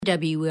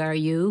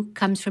WERU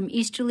comes from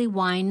Easterly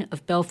Wine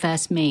of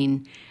Belfast,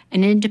 Maine,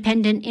 an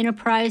independent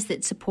enterprise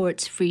that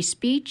supports free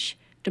speech,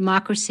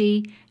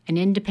 democracy, and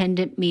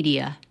independent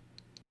media.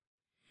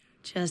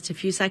 Just a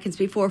few seconds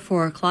before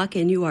 4 o'clock,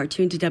 and you are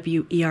tuned to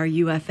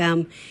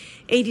WERU-FM,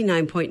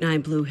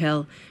 89.9 Blue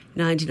Hill,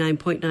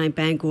 99.9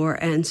 Bangor,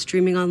 and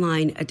streaming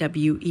online at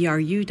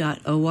weru.org.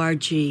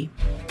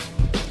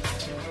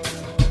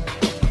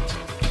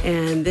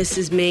 And this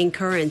is Maine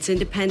Currents,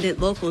 independent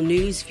local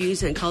news,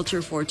 views, and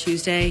culture for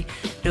Tuesday,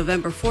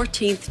 November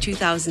 14th,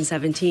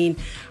 2017.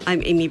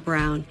 I'm Amy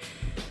Brown.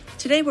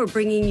 Today we're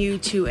bringing you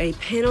to a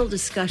panel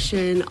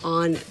discussion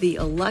on the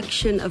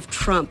election of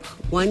Trump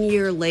 1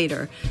 year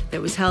later that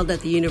was held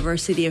at the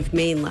University of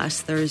Maine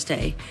last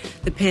Thursday.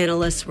 The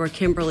panelists were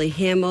Kimberly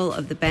Hamill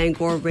of the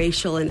Bangor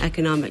Racial and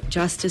Economic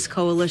Justice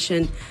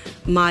Coalition,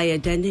 Maya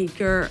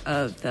Dendinger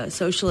of the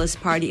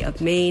Socialist Party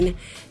of Maine,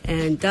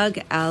 and Doug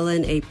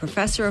Allen, a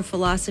professor of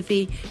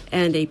philosophy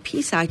and a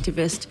peace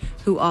activist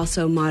who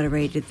also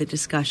moderated the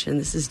discussion.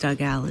 This is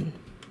Doug Allen.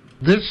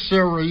 This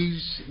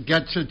series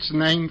gets its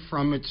name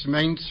from its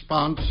main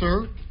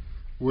sponsor,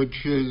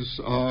 which is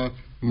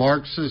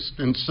Marxist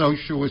and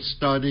Socialist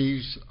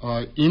Studies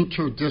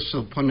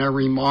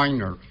interdisciplinary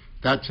minor.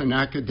 That's an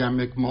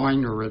academic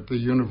minor at the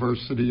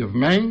University of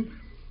Maine.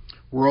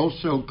 We're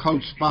also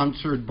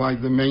co-sponsored by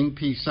the Maine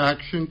Peace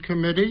Action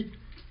Committee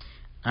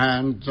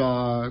and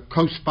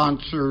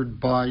co-sponsored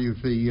by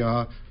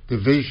the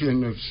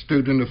Division of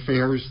Student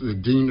Affairs, the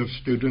Dean of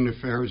Student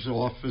Affairs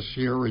office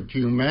here at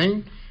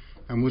UMaine,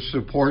 and with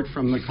support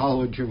from the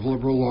College of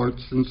Liberal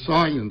Arts and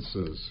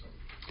Sciences.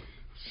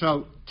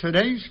 So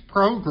today's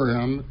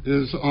program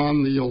is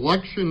on the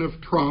election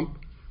of Trump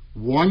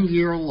 1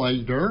 year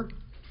later,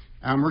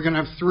 and we're going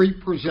to have three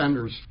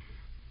presenters.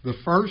 The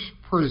first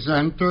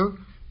presenter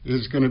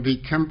is going to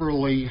be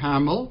Kimberly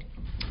Hamill,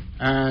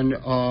 and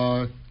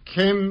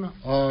Kim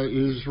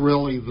is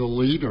really the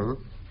leader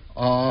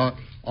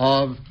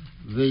of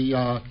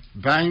the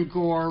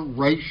Bangor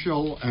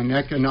Racial and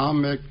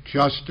Economic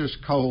Justice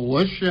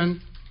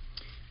Coalition.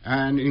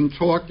 And in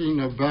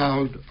talking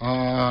about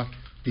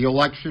the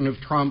election of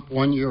Trump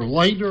 1 year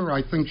later,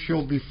 I think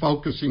she'll be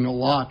focusing a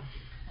lot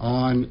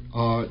on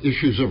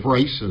issues of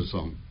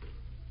racism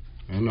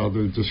and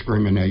other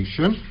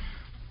discrimination.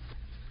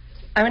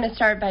 I'm going to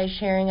start by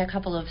sharing a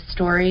couple of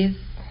stories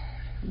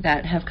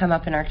that have come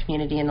up in our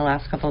community in the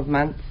last couple of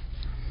months.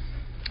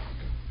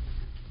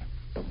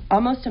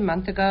 Almost a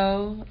month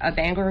ago, a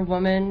Bangor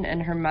woman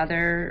and her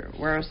mother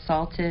were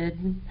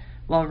assaulted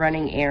while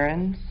running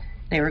errands.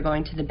 They were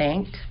going to the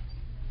bank.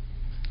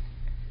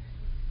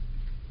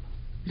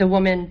 The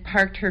woman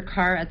parked her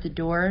car at the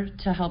door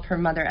to help her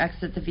mother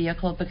exit the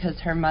vehicle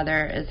because her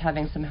mother is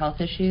having some health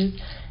issues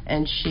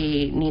and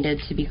she needed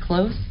to be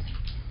close.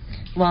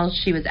 While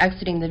she was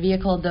exiting the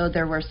vehicle, though,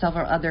 there were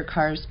several other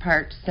cars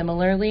parked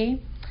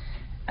similarly.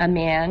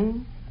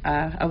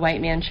 A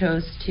white man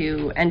chose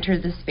to enter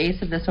the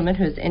space of this woman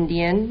who is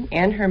Indian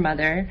and her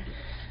mother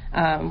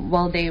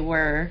while they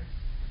were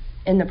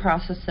in the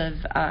process of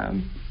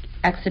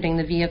exiting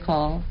the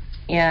vehicle,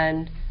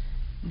 and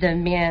the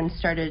man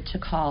started to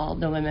call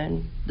the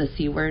women the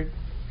C word.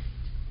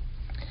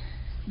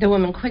 The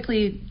woman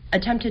quickly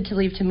attempted to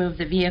leave to move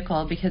the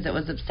vehicle because it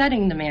was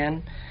upsetting the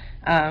man,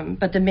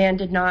 but the man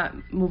did not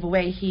move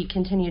away. He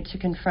continued to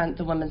confront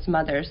the woman's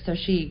mother, so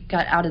she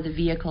got out of the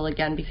vehicle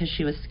again because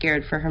she was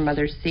scared for her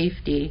mother's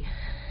safety.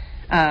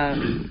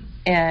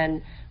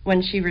 And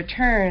when she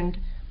returned,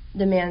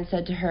 the man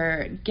said to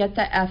her, "Get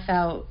the F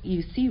out,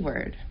 you C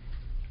word."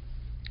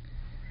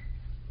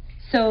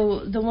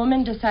 So the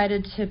woman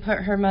decided to put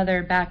her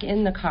mother back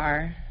in the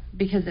car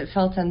because it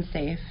felt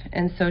unsafe,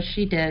 and so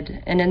she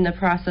did. And in the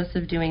process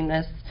of doing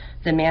this,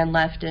 the man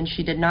left, and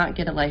she did not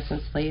get a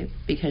license plate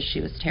because she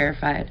was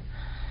terrified.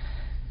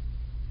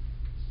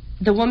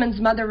 The woman's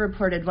mother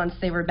reported once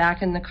they were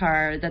back in the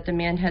car that the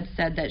man had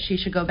said that she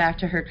should go back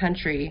to her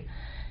country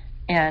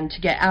and to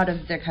get out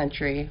of the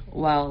country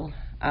while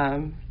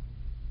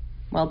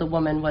the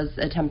woman was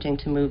attempting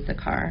to move the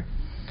car.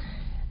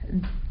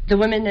 The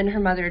woman and her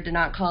mother did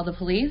not call the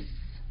police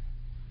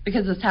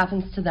because this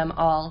happens to them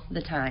all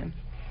the time.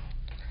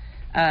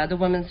 The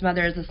woman's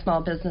mother is a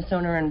small business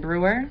owner and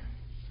brewer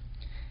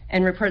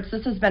and reports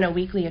this has been a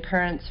weekly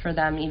occurrence for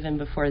them even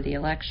before the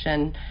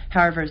election.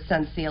 However,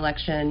 since the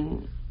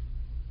election,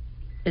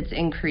 it's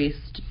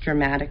increased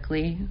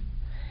dramatically.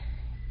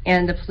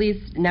 And the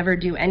police never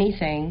do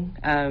anything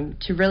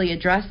to really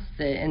address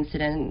the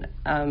incident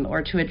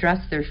or to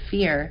address their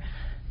fear.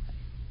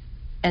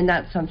 And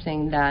that's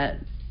something that,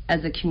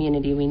 as a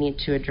community, we need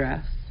to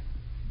address.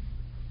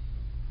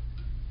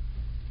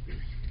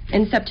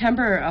 In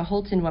September, a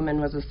Holton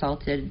woman was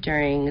assaulted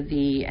during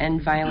the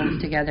End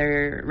Violence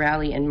Together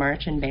rally in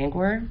March in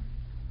Bangor.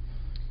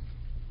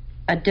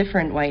 A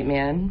different white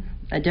man,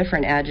 a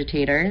different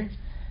agitator,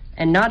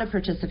 and not a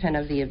participant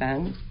of the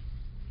event,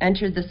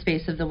 entered the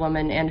space of the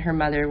woman and her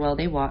mother while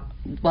they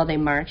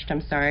marched.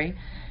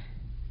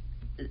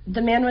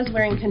 The man was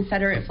wearing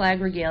Confederate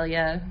flag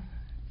regalia.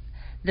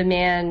 the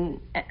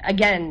man,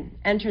 again,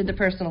 entered the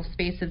personal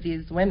space of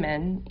these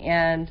women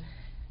and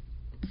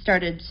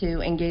started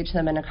to engage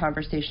them in a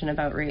conversation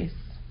about race.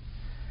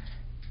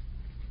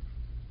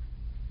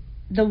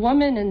 The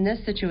woman in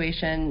this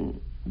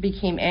situation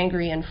became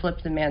angry and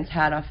flipped the man's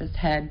hat off his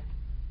head.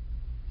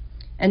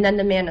 And then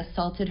the man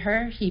assaulted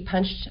her. He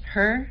punched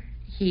her.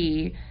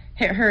 He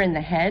hit her in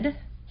the head.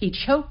 He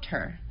choked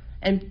her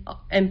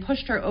and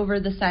pushed her over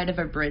the side of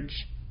a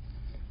bridge.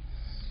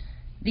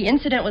 The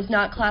incident was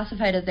not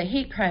classified as a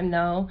hate crime,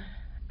 though.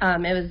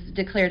 It was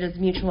declared as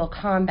mutual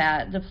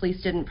combat. The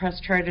police didn't press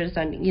charges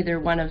on either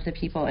one of the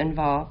people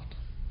involved.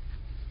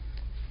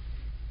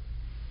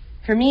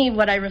 For me,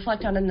 what I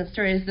reflect on in the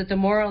story is that the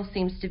moral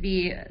seems to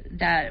be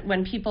that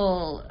when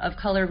people of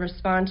color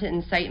respond to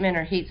incitement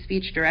or hate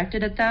speech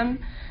directed at them,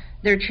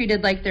 they're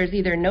treated like there's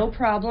either no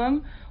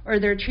problem or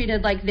they're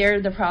treated like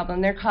they're the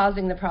problem, they're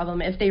causing the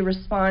problem if they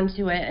respond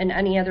to it in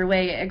any other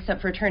way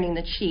except for turning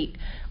the cheek,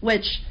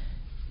 which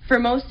for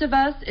most of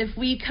us, if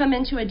we come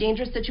into a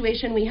dangerous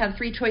situation, we have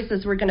three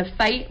choices. We're going to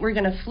fight, we're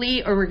going to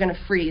flee, or we're going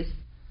to freeze.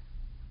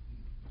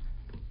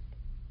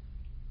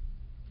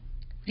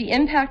 The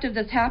impact of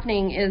this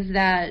happening is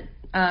that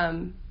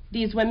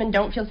these women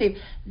don't feel safe.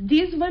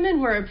 These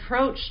women were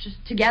approached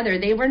together.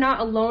 They were not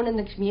alone in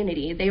the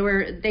community. They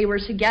were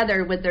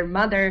together with their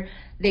mother.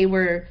 They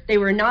were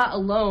not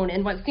alone.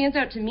 And what stands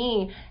out to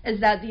me is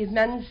that these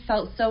men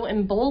felt so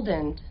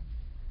emboldened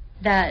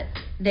that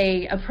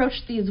they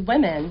approached these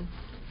women.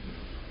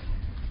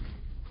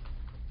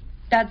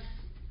 That's,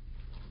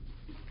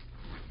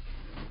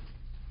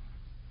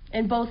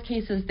 in both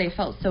cases, they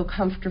felt so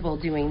comfortable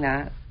doing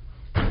that.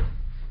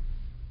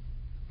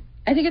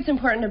 I think it's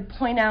important to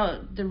point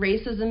out the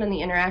racism and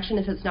the interaction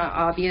if it's not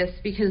obvious,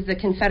 because the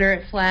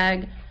Confederate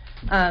flag,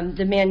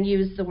 the man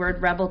used the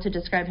word rebel to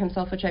describe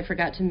himself, which I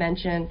forgot to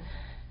mention.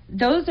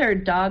 Those are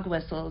dog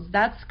whistles.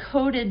 That's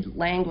coded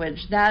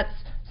language. That's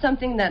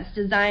something that's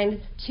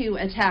designed to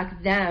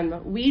attack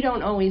them. We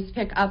don't always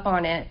pick up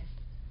on it.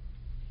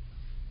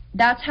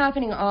 That's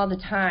happening all the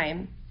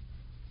time.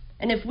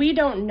 And if we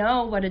don't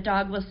know what a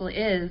dog whistle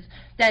is,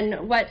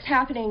 then what's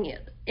happening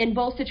in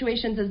both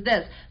situations is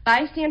this.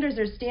 Bystanders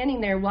are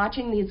standing there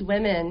watching these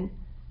women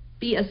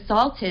be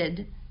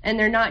assaulted, and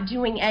they're not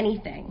doing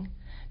anything.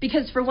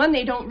 Because for one,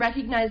 they don't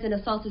recognize an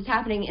assault is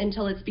happening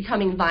until it's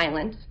becoming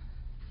violent.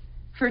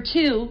 For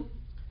two,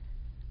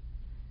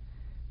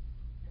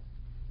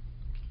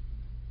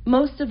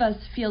 most of us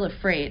feel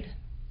afraid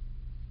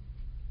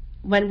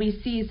when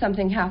we see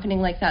something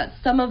happening like that.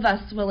 Some of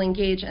us will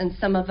engage and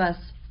some of us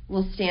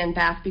will stand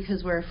back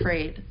because we're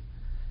afraid.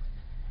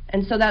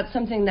 And so that's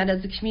something that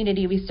as a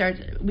community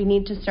we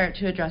need to start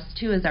to address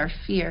too, is our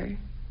fear.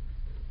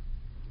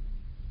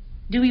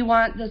 Do we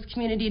want this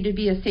community to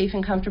be a safe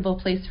and comfortable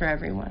place for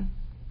everyone?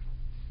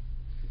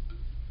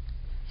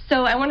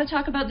 So I want to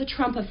talk about the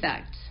Trump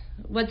effect,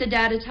 what the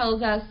data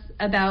tells us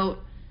about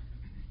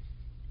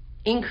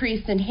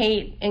increase in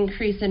hate,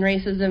 increase in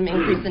racism,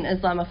 increase in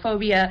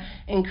Islamophobia,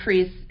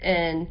 increase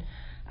in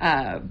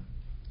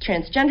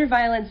transgender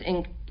violence,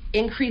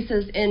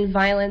 increases in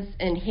violence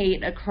and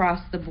hate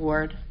across the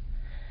board.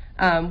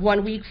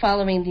 1 week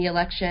following the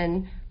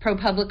election,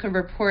 ProPublica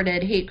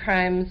reported hate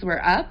crimes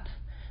were up,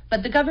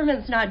 but the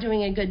government's not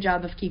doing a good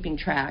job of keeping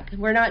track.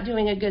 We're not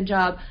doing a good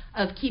job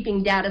of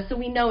keeping data, so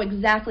we know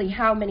exactly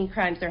how many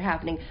crimes are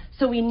happening.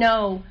 So we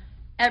know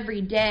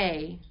every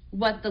day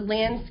what the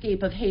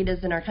landscape of hate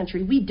is in our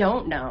country. We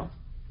don't know.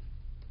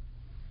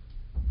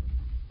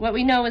 What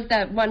we know is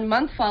that 1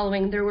 month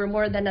following, there were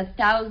more than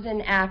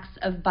 1,000 acts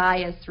of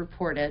bias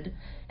reported.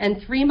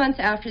 And 3 months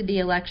after the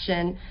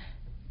election,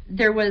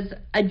 there was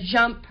a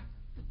jump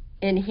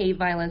in hate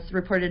violence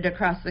reported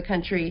across the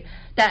country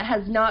that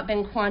has not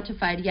been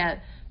quantified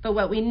yet. But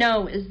what we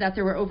know is that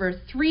there were over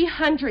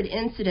 300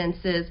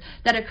 incidences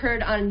that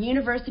occurred on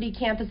university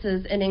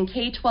campuses and in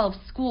K-12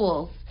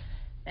 schools.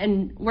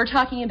 And we're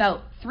talking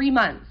about 3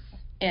 months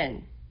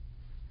in.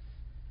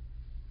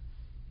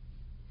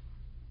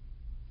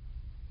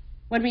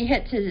 When we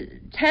hit to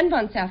 10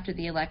 months after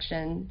the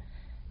election,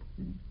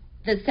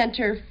 the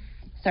Center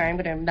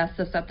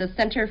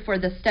for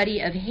the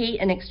Study of Hate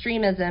and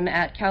Extremism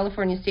at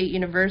California State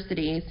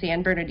University,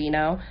 San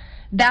Bernardino,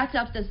 backed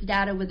up this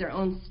data with their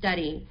own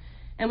study.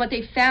 And what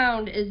they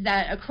found is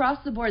that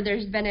across the board,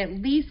 there's been at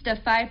least a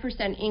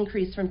 5%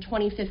 increase from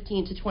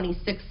 2015 to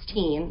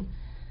 2016.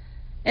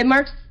 It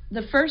marks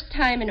the first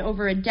time in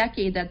over a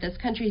decade that this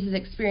country has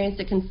experienced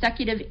a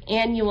consecutive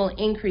annual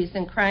increase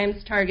in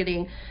crimes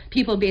targeting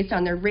people based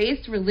on their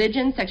race,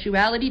 religion,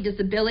 sexuality,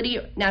 disability,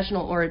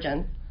 national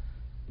origin.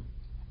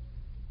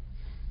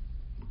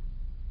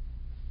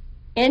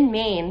 In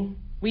Maine,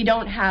 we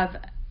don't have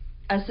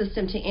a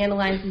system to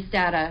analyze this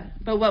data,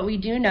 but what we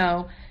do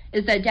know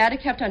is that data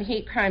kept on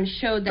hate crimes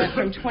showed that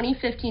from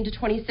 2015 to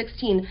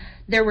 2016,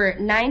 there were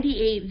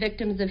 98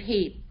 victims of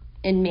hate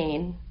in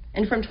Maine.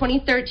 And from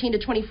 2013 to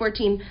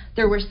 2014,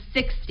 there were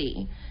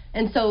 60.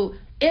 And so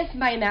if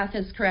my math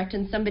is correct,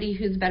 and somebody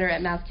who's better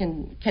at math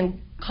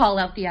can call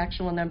out the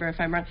actual number if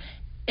I'm wrong,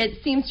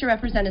 it seems to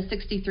represent a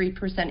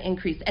 63%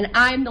 increase. And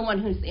I'm the one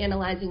who's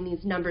analyzing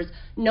these numbers.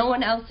 No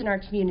one else in our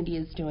community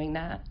is doing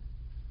that.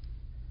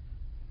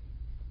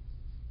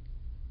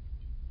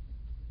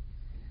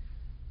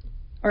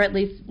 Or at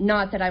least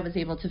not that I was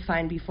able to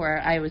find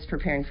before I was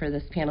preparing for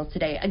this panel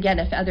today. Again,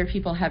 if other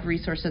people have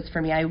resources for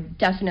me, I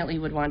definitely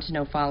would want to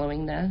know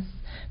following this.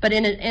 But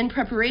in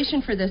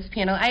preparation for this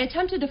panel, I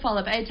attempted to follow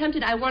up.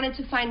 I wanted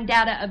to find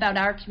data about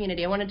our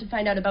community. I wanted to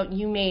find out about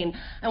UMaine.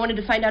 I wanted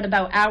to find out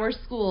about our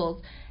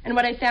schools. And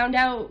what I found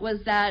out was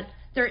that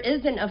there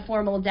isn't a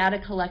formal data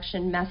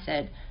collection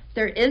method.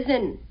 There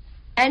isn't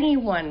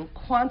anyone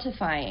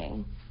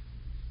quantifying.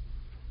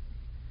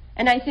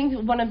 And I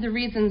think one of the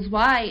reasons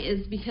why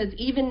is because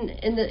even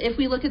if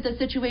we look at the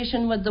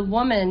situation with the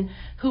woman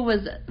who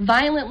was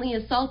violently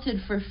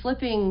assaulted for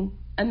flipping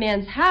a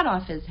man's hat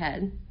off his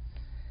head,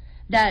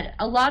 that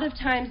a lot of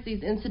times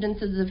these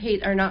incidences of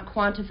hate are not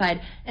quantified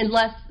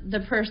unless the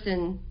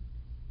person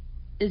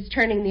is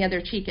turning the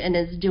other cheek and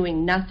is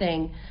doing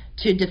nothing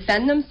to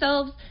defend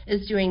themselves,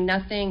 is doing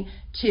nothing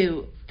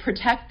to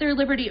protect their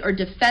liberty or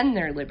defend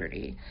their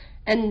liberty.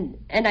 And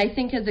I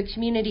think as a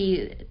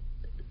community,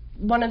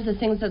 one of the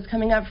things that's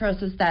coming up for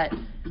us is that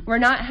we're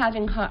not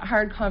having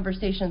hard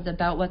conversations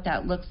about what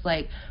that looks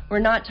like. We're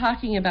not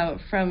talking about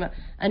from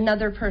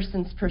another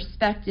person's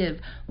perspective,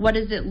 what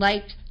is it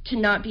like to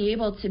not be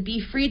able to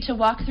be free to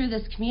walk through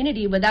this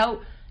community without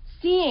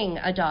seeing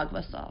a dog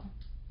whistle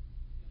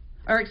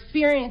or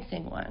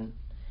experiencing one?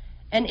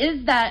 And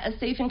is that a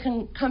safe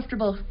and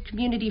comfortable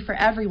community for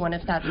everyone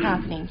if that's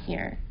happening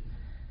here?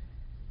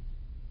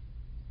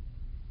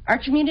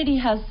 Our community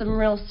has some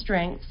real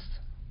strengths.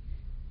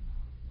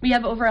 We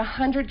have over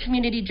 100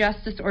 community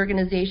justice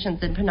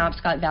organizations in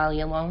Penobscot Valley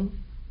alone.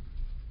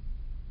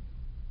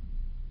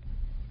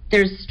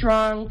 There's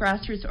strong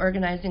grassroots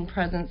organizing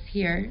presence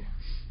here.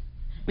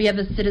 We have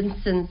a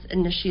citizens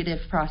initiative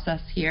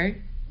process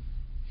here.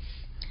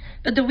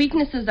 But the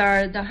weaknesses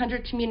are the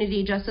 100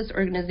 community justice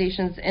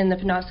organizations in the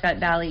Penobscot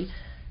Valley.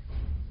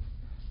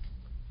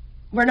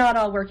 We're not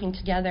all working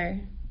together.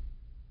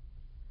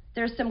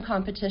 There's some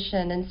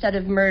competition. Instead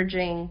of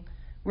merging,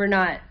 we're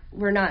not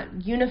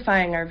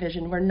unifying our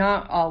vision. We're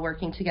not all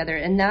working together,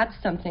 and that's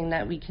something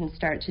that we can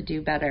start to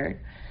do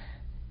better.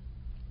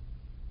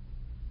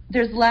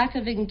 There's lack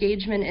of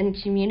engagement in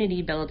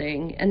community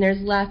building, and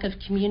there's lack of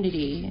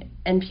community,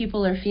 and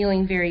people are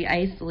feeling very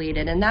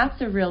isolated, and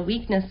that's a real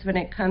weakness when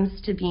it comes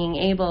to being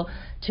able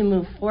to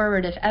move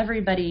forward. If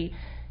everybody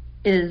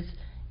is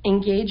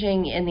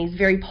engaging in these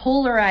very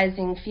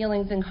polarizing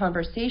feelings and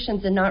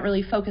conversations and not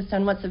really focused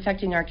on what's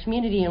affecting our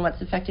community and what's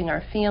affecting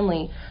our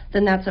family,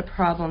 then that's a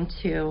problem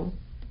too.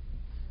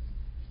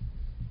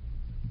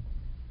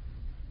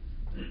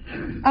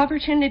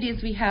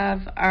 Opportunities we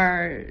have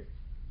are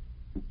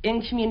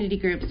in community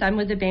groups. I'm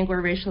with the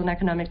Bangor Racial and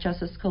Economic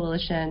Justice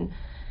Coalition.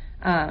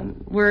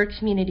 We're a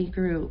community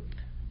group,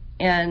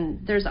 and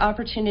there's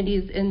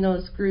opportunities in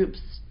those groups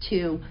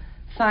to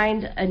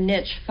find a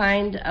niche,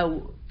 find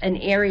an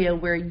area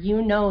where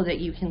you know that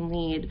you can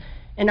lead.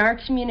 In our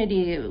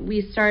community,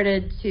 we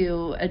started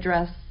to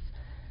address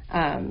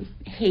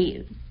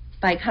hate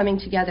by coming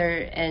together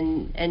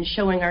and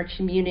showing our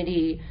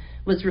community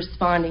was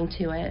responding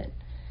to it.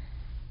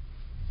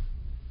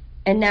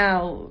 And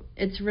now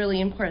it's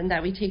really important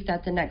that we take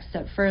that the next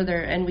step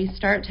further and we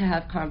start to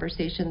have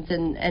conversations,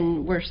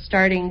 and we're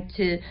starting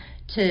to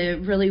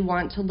really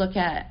want to look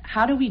at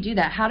how do we do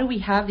that? How do we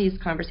have these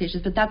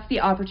conversations? But that's the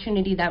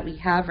opportunity that we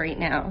have right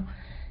now,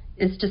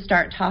 is to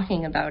start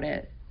talking about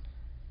it.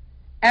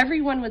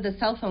 Everyone with a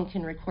cell phone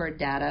can record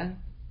data.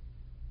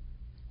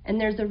 And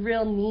there's a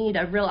real need,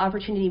 a real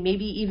opportunity,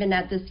 maybe even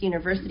at this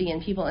university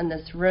and people in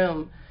this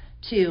room,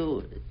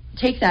 to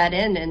take that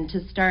in and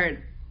to start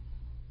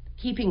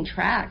keeping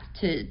track,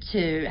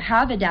 to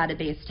have a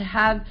database, to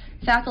have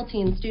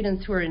faculty and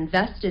students who are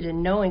invested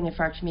in knowing if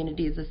our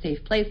community is a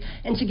safe place,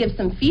 and to give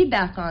some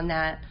feedback on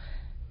that.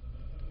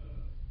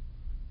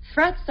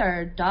 Threats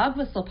are dog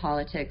whistle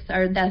politics,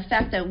 are the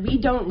fact that we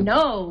don't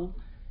know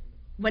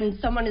when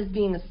someone is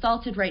being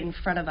assaulted right in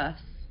front of us.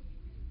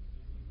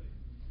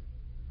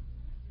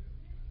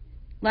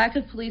 Lack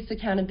of police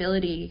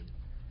accountability,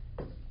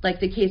 like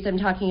the case I'm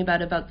talking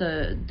about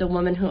the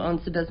woman who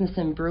owns the business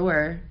in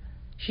Brewer.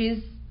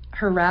 She's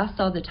harassed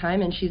all the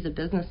time, and she's a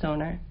business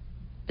owner.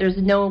 There's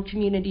no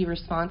community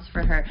response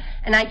for her.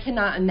 And I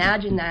cannot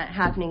imagine that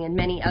happening in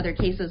many other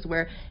cases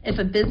where if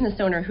a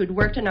business owner who'd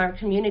worked in our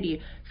community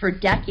for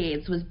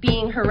decades was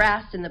being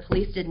harassed and the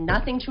police did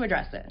nothing to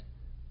address it.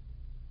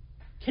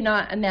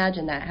 Cannot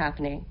imagine that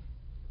happening.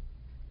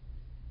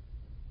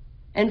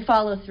 And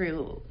follow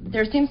through.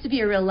 There seems to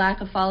be a real lack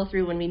of follow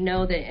through when we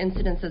know that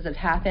incidences have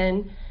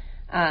happened.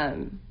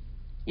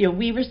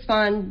 We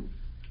respond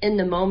in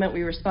the moment,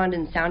 we respond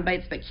in sound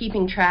bites, but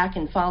keeping track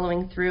and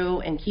following through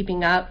and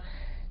keeping up.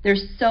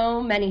 There's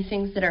so many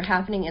things that are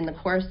happening in the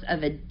course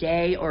of a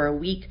day or a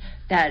week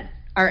that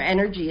our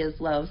energy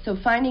is low. So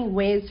finding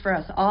ways for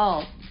us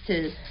all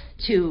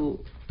to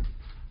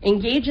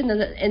engage in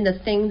the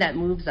thing that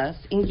moves us,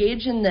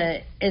 engage in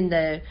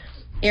the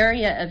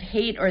area of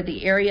hate or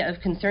the area of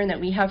concern that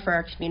we have for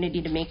our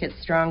community to make it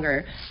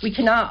stronger. We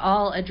cannot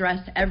all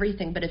address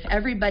everything, but if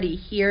everybody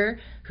here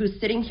who's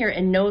sitting here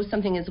and knows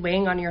something is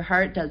weighing on your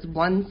heart does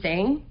one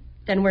thing,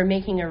 then we're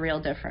making a real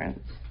difference.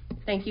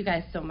 Thank you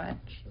guys so much.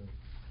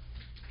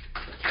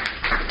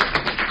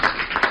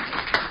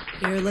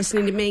 You're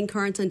listening to Maine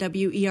Currents on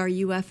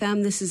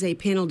WERU-FM. This is a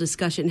panel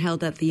discussion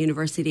held at the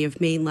University of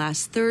Maine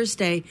last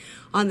Thursday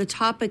on the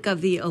topic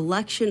of the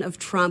election of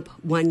Trump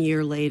 1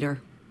 year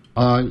later.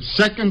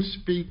 Second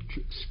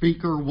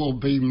speaker will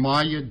be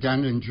Maya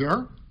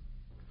Denninger,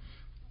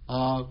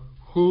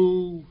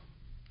 who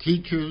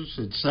teaches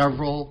at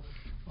several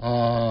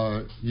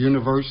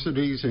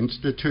universities,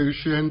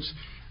 institutions,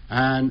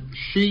 and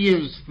she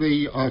is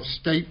the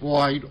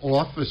statewide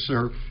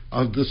officer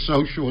of the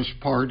Socialist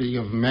Party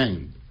of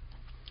Maine.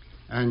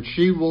 And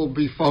she will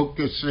be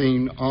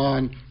focusing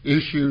on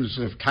issues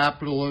of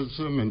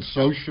capitalism and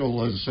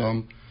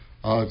socialism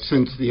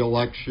since the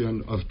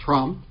election of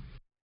Trump.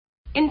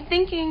 In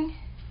thinking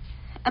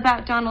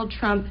about Donald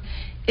Trump,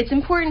 it's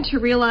important to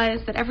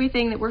realize that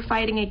everything that we're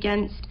fighting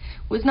against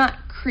was not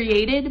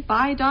created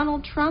by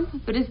Donald Trump,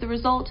 but is the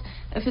result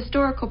of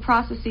historical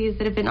processes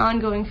that have been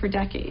ongoing for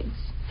decades.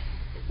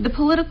 The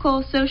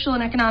political, social,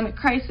 and economic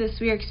crisis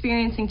we are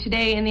experiencing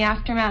today in the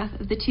aftermath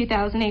of the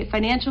 2008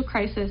 financial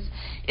crisis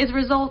is a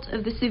result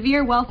of the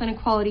severe wealth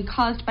inequality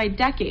caused by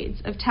decades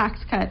of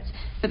tax cuts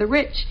for the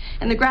rich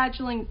and the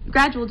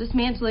gradual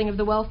dismantling of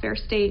the welfare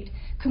state,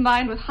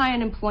 combined with high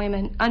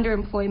unemployment,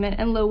 underemployment,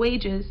 and low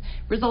wages,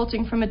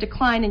 resulting from a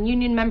decline in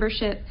union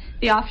membership,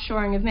 the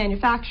offshoring of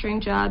manufacturing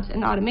jobs,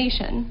 and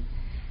automation.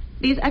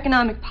 These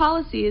economic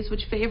policies,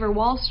 which favor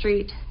Wall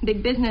Street,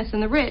 big business,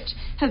 and the rich,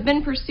 have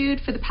been pursued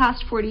for the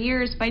past 40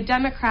 years by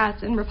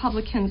Democrats and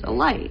Republicans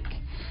alike.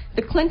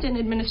 The Clinton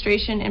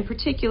administration, in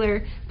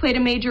particular, played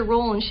a major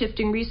role in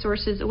shifting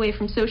resources away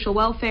from social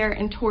welfare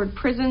and toward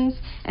prisons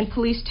and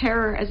police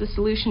terror as a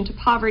solution to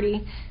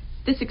poverty.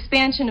 This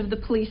expansion of the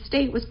police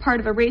state was part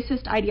of a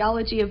racist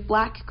ideology of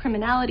black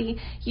criminality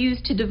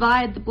used to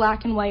divide the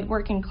black and white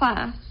working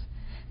class.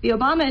 The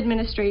Obama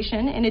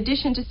administration, in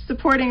addition to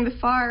supporting the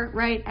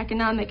far-right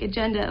economic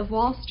agenda of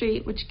Wall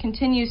Street, which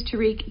continues to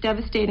wreak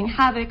devastating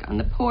havoc on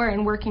the poor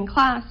and working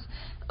class,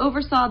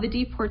 oversaw the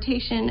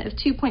deportation of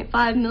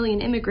 2.5 million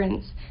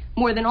immigrants,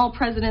 more than all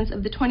presidents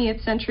of the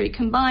 20th century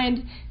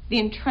combined, the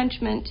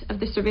entrenchment of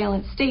the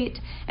surveillance state,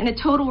 and a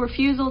total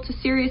refusal to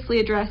seriously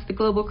address the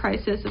global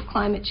crisis of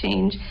climate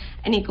change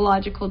and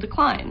ecological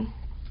decline.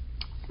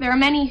 There are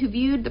many who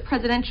viewed the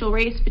presidential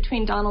race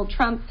between Donald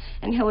Trump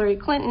and Hillary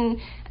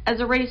Clinton as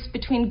a race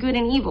between good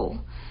and evil.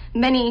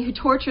 Many who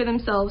torture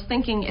themselves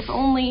thinking if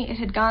only it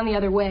had gone the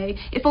other way,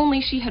 if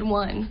only she had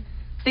won,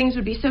 things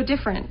would be so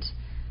different.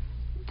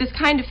 This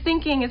kind of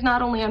thinking is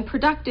not only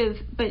unproductive,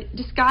 but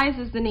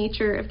disguises the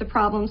nature of the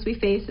problems we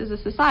face as a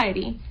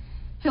society.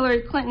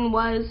 Hillary Clinton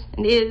was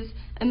and is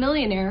a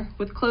millionaire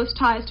with close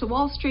ties to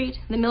Wall Street,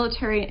 the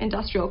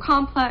military-industrial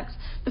complex,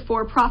 the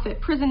for-profit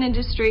prison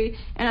industry,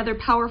 and other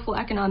powerful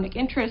economic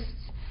interests.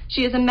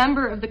 She is a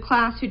member of the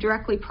class who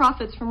directly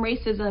profits from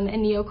racism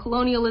and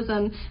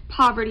neocolonialism,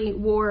 poverty,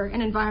 war,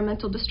 and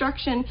environmental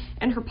destruction,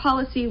 and her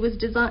policy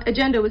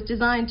agenda was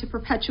designed to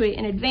perpetuate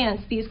and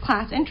advance these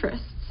class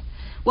interests.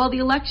 While the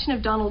election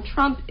of Donald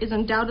Trump is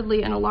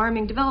undoubtedly an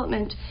alarming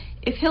development,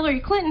 if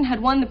Hillary Clinton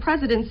had won the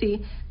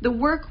presidency, the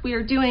work we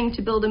are doing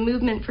to build a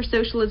movement for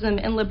socialism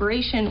and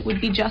liberation would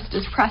be just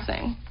as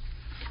pressing.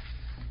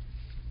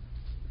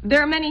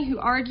 There are many who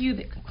argue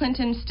that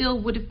Clinton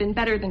still would have been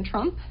better than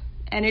Trump,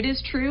 and it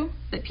is true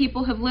that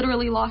people have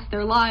literally lost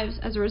their lives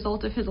as a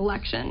result of his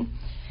election.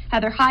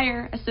 Heather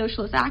Heyer, a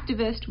socialist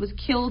activist, was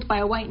killed by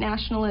a white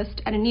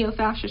nationalist at a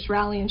neo-fascist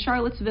rally in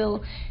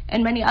Charlottesville,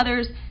 and many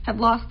others have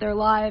lost their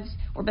lives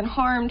or been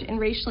harmed in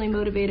racially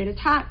motivated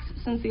attacks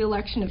since the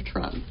election of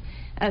Trump,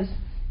 as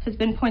has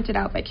been pointed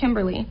out by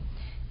Kimberly.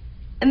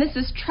 And this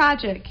is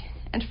tragic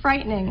and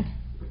frightening,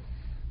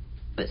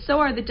 but so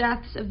are the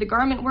deaths of the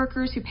garment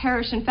workers who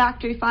perished in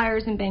factory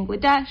fires in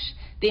Bangladesh,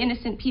 the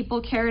innocent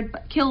people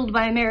killed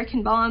by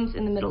American bombs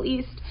in the Middle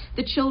East,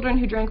 the children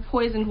who drank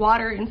poisoned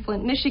water in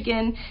Flint,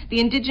 Michigan, the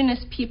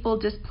indigenous people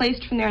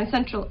displaced from their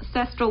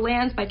ancestral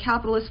lands by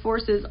capitalist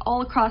forces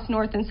all across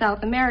North and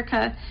South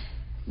America.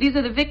 These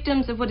are the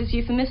victims of what is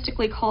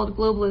euphemistically called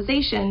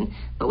globalization,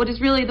 but what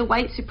is really the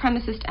white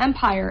supremacist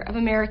empire of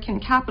American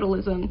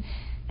capitalism,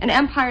 an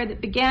empire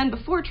that began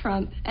before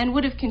Trump and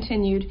would have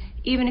continued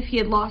even if he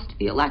had lost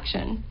the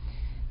election.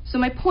 So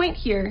my point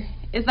here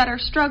is that our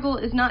struggle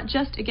is not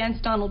just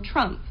against Donald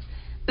Trump,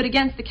 but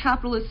against the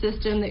capitalist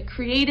system that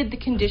created the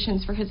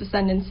conditions for his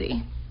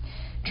ascendancy.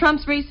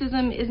 Trump's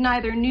racism is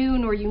neither new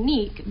nor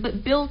unique,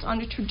 but built on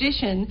a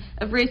tradition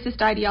of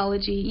racist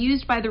ideology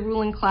used by the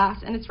ruling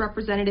class and its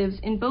representatives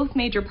in both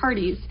major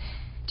parties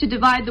to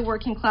divide the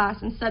working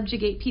class and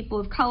subjugate people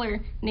of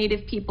color,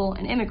 Native people,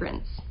 and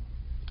immigrants.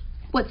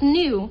 What's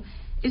new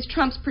is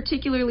Trump's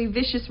particularly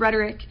vicious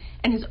rhetoric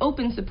and his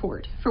open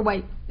support for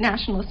white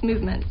nationalist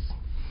movements.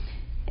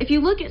 If you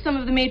look at some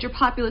of the major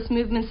populist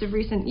movements of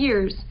recent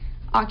years,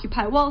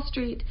 Occupy Wall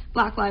Street,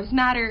 Black Lives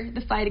Matter,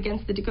 the fight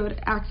against the Dakota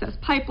Access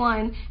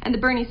Pipeline, and the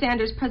Bernie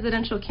Sanders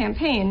presidential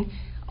campaign,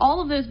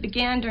 all of those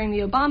began during the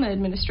Obama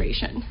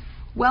administration,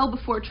 well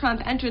before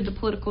Trump entered the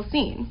political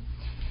scene.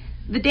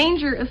 The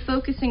danger of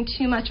focusing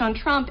too much on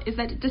Trump is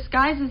that it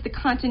disguises the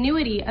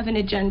continuity of an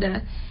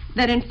agenda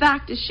that in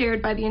fact is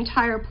shared by the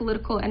entire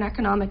political and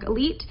economic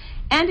elite,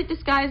 and it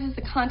disguises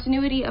the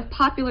continuity of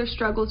popular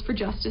struggles for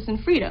justice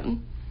and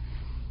freedom.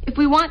 If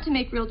we want to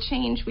make real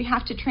change, we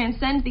have to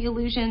transcend the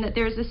illusion that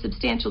there is a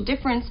substantial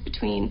difference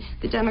between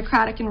the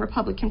Democratic and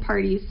Republican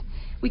parties.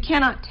 We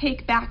cannot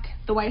take back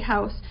the White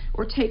House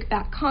or take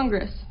back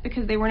Congress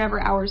because they were never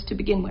ours to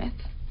begin with.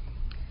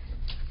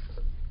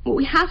 What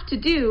we have to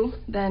do,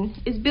 then,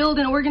 is build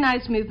an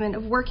organized movement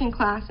of working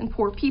class and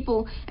poor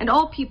people and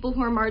all people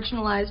who are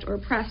marginalized or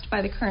oppressed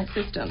by the current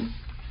system.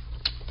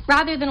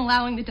 Rather than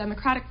allowing the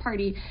Democratic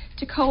Party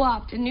to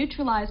co-opt and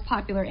neutralize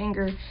popular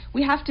anger,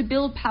 we have to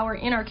build power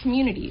in our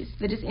communities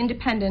that is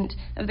independent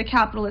of the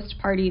capitalist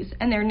parties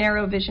and their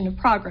narrow vision of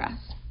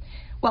progress.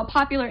 While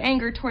popular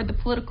anger toward the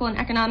political and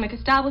economic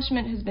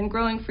establishment has been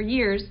growing for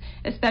years,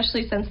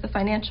 especially since the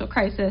financial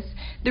crisis,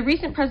 the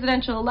recent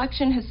presidential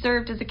election has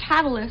served as a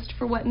catalyst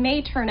for what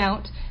may turn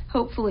out,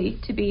 hopefully,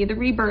 to be the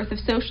rebirth of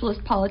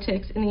socialist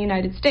politics in the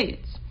United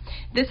States.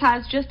 This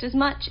has just as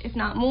much, if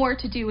not more,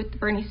 to do with the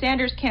Bernie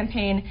Sanders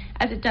campaign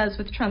as it does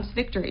with Trump's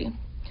victory.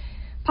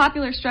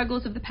 Popular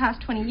struggles of the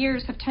past 20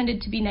 years have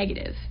tended to be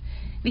negative.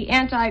 The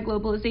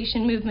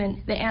anti-globalization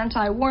movement, the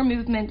anti-war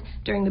movement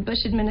during the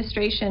Bush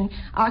administration,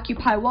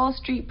 Occupy Wall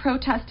Street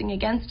protesting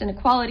against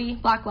inequality,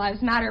 Black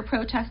Lives Matter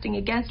protesting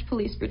against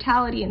police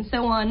brutality, and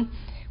so on.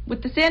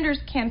 With the Sanders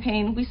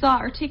campaign, we saw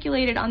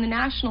articulated on the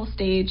national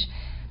stage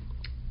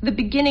the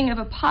beginning of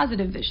a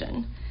positive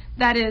vision.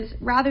 That is,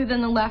 rather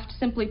than the left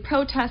simply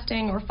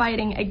protesting or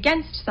fighting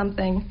against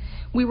something,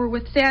 we were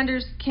with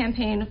Sanders'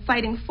 campaign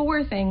fighting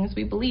for things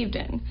we believed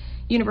in.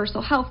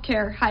 Universal health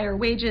care, higher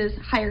wages,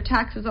 higher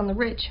taxes on the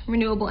rich,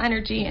 renewable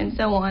energy, and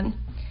so on.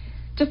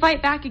 To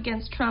fight back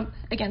against Trump,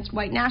 against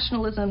white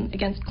nationalism,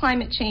 against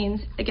climate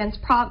change,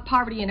 against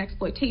poverty and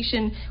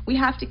exploitation, we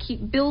have to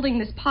keep building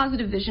this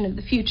positive vision of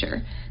the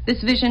future,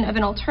 this vision of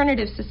an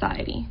alternative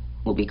society,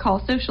 what we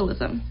call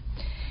socialism.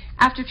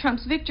 After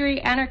Trump's victory,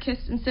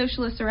 anarchists and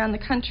socialists around the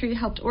country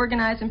helped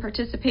organize and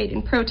participate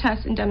in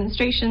protests and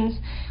demonstrations.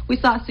 We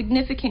saw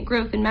significant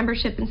growth in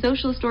membership in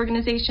socialist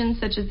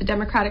organizations such as the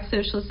Democratic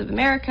Socialists of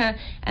America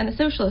and the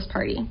Socialist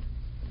Party.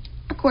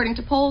 According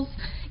to polls,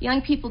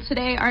 young people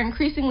today are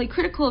increasingly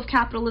critical of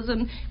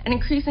capitalism and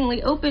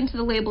increasingly open to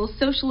the labels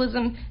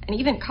socialism and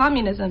even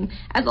communism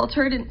as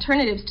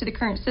alternatives to the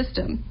current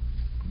system.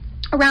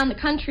 Around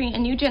the country, a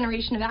new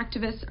generation of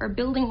activists are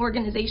building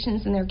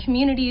organizations in their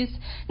communities,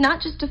 not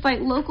just to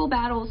fight local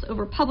battles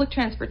over public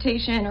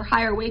transportation or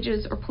higher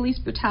wages or police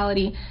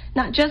brutality,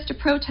 not just to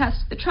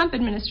protest the Trump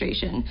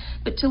administration,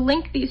 but to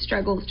link these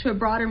struggles to a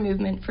broader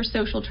movement for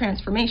social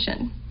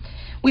transformation.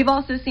 We've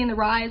also seen the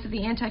rise of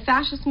the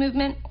anti-fascist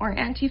movement, or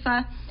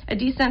Antifa, a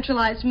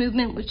decentralized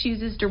movement which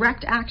uses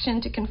direct action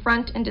to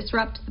confront and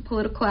disrupt the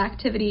political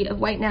activity of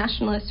white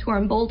nationalists who are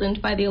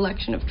emboldened by the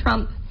election of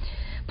Trump.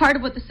 Part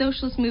of what the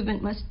socialist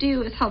movement must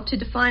do is help to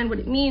define what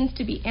it means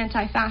to be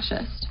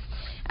anti-fascist.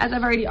 As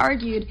I've already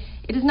argued,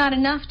 it is not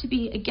enough to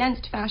be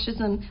against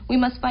fascism. We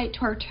must fight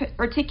to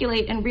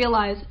articulate and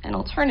realize an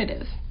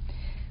alternative.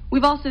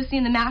 We've also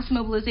seen the mass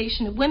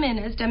mobilization of women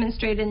as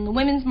demonstrated in the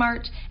Women's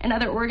March and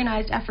other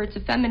organized efforts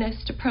of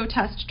feminists to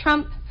protest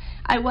Trump.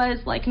 I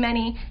was, like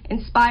many,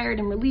 inspired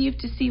and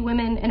relieved to see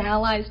women and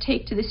allies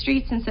take to the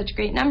streets in such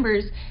great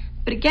numbers.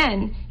 But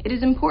again, it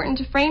is important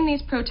to frame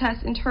these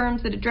protests in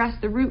terms that address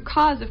the root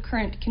cause of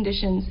current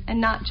conditions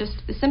and not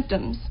just the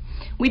symptoms.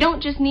 We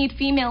don't just need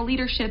female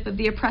leadership of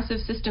the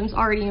oppressive systems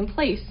already in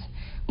place.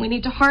 We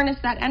need to harness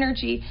that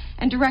energy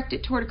and direct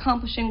it toward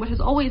accomplishing what has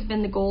always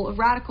been the goal of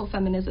radical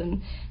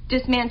feminism,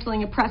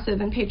 dismantling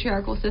oppressive and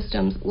patriarchal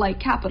systems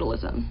like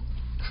capitalism.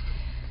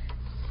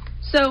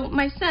 So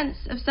my sense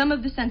of some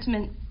of the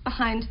sentiment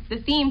behind the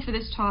theme for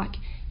this talk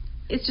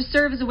is to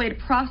serve as a way to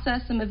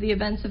process some of the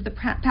events of the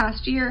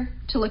past year,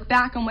 to look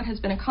back on what has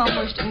been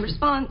accomplished in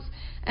response,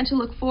 and to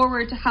look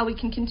forward to how we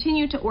can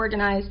continue to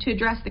organize to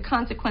address the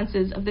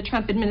consequences of the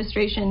Trump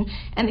administration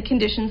and the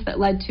conditions that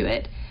led to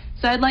it.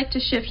 So I'd like to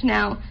shift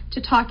now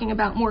to talking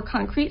about more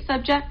concrete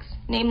subjects,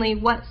 namely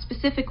what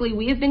specifically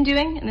we have been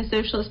doing in the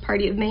Socialist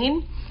Party of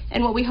Maine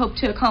and what we hope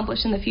to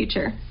accomplish in the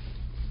future.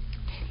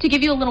 To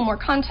give you a little more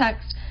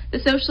context, the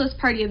Socialist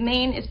Party of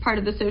Maine is part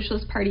of the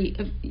Socialist Party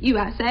of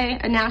USA,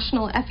 a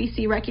national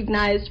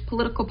FEC-recognized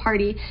political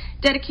party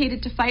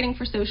dedicated to fighting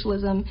for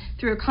socialism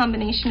through a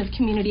combination of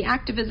community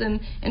activism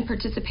and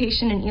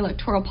participation in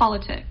electoral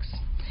politics.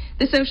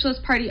 The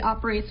Socialist Party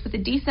operates with a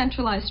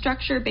decentralized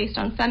structure based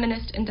on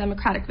feminist and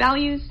democratic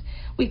values.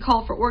 We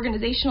call for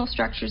organizational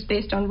structures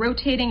based on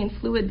rotating and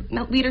fluid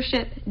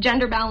leadership,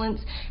 gender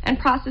balance, and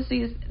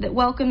processes that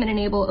welcome and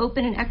enable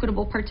open and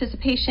equitable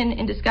participation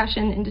in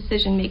discussion and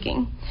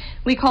decision-making.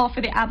 We call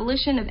for the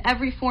abolition of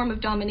every form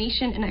of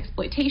domination and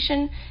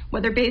exploitation,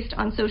 whether based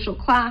on social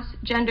class,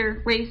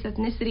 gender, race,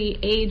 ethnicity,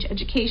 age,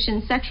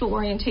 education, sexual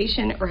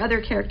orientation, or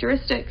other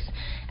characteristics.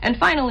 And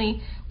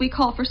finally, we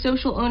call for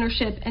social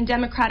ownership and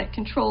democratic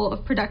control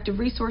of productive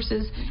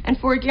resources and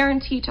for a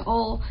guarantee to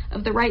all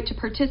of the right to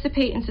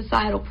participate in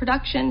societal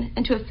production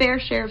and to a fair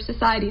share of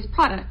society's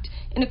product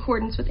in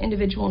accordance with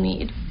individual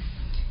need.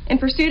 In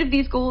pursuit of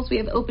these goals, we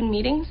have open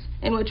meetings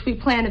in which we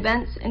plan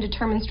events and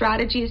determine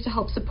strategies to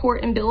help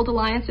support and build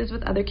alliances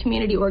with other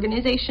community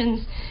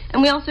organizations,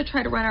 and we also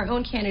try to run our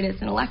own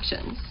candidates in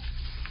elections.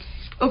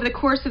 Over the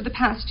course of the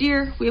past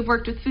year, we have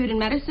worked with Food and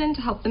Medicine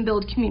to help them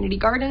build community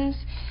gardens,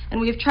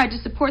 and we have tried to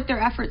support their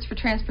efforts for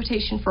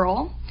Transportation for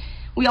All.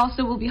 We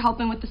also will be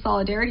helping with the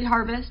Solidarity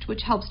Harvest,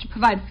 which helps to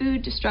provide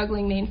food to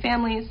struggling Maine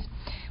families.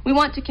 We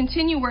want to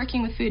continue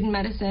working with Food and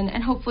Medicine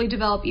and hopefully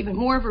develop even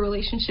more of a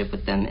relationship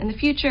with them in the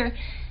future.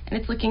 And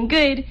it's looking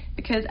good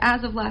because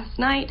as of last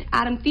night,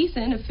 Adam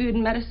Thiessen of Food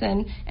and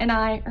Medicine and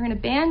I are in a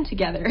band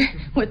together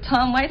with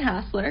Tom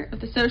Whitehassler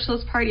of the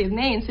Socialist Party of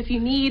Maine. So if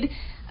you need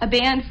a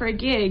band for a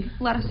gig,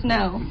 let us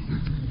know.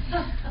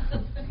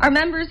 Our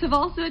members have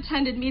also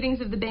attended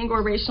meetings of the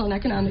Bangor Racial and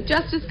Economic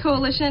Justice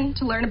Coalition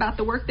to learn about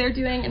the work they're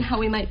doing and how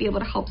we might be able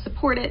to help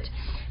support it.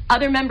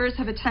 Other members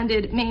have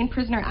attended Maine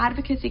Prisoner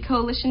Advocacy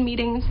Coalition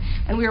meetings,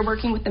 and we are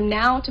working with them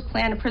now to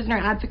plan a prisoner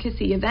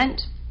advocacy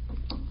event.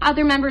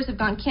 Other members have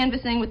gone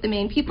canvassing with the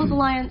Maine People's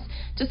Alliance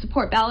to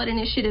support ballot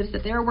initiatives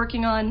that they're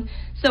working on.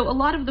 So a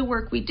lot of the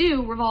work we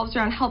do revolves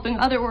around helping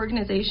other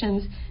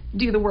organizations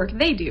do the work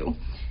they do.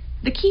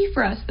 The key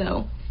for us,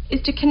 though,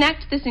 is to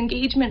connect this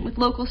engagement with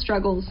local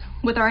struggles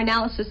with our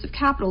analysis of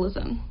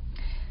capitalism.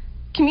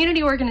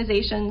 Community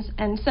organizations,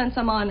 and since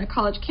I'm on a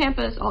college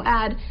campus, I'll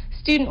add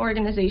student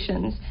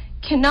organizations,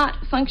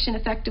 cannot function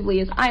effectively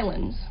as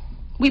islands.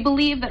 We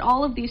believe that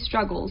all of these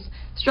struggles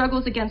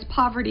against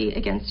poverty,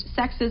 against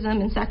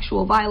sexism and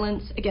sexual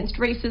violence, against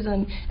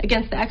racism,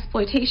 against the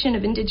exploitation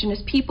of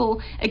indigenous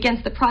people,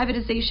 against the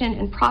privatization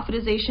and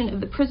profitization of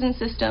the prison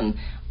system,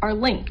 are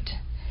linked.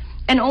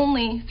 And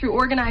only through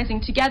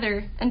organizing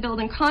together and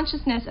building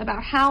consciousness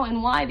about how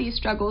and why these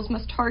struggles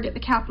must target the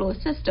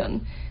capitalist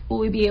system will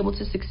we be able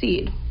to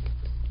succeed.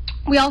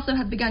 We also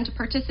have begun to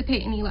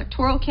participate in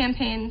electoral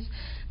campaigns.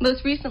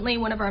 Most recently,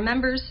 one of our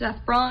members,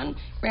 Seth Braun,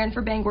 ran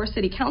for Bangor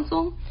City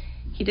Council.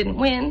 He didn't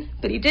win,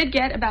 but he did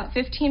get about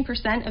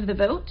 15% of the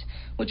vote,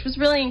 which was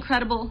really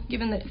incredible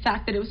given the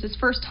fact that it was his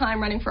first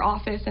time running for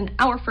office and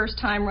our first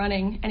time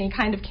running any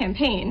kind of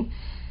campaign.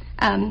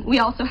 We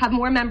also have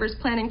more members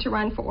planning to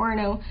run for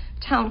Orono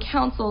Town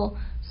Council.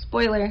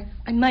 Spoiler,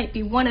 I might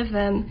be one of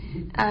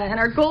them. And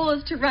our goal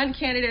is to run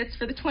candidates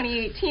for the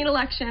 2018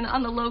 election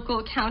on the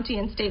local, county,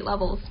 and state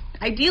levels.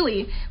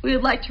 Ideally, we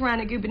would like to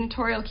run a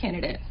gubernatorial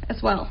candidate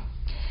as well.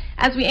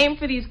 As we aim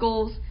for these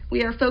goals,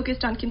 we are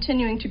focused on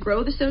continuing to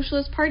grow the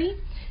Socialist Party.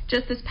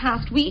 Just this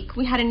past week,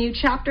 we had a new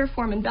chapter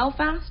form in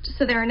Belfast,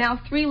 so there are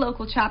now 3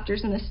 local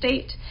chapters in the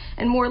state,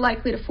 and more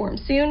likely to form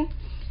soon.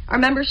 Our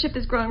membership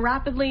is growing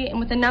rapidly, and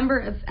with a number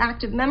of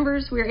active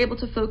members, we are able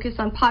to focus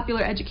on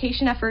popular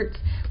education efforts,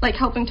 like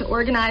helping to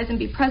organize and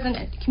be present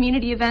at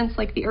community events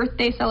like the Earth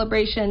Day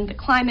celebration, the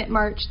Climate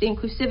March, the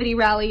Inclusivity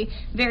Rally,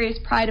 various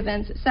Pride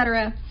events,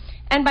 etc.,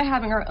 and by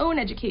having our own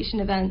education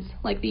events,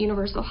 like the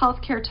Universal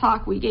Healthcare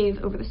talk we gave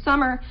over the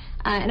summer,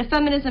 and a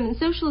feminism and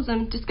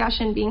socialism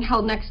discussion being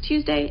held next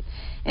Tuesday.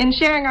 In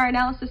sharing our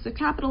analysis of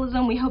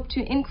capitalism, we hope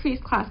to increase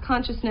class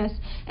consciousness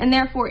and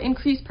therefore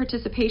increase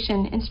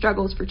participation in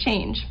struggles for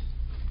change.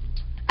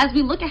 As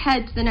we look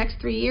ahead to the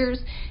next 3 years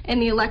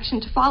and the election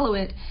to follow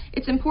it,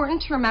 it's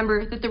important to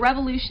remember that the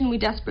revolution we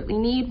desperately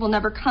need will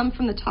never come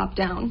from the top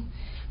down.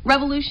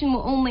 Revolution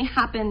will only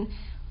happen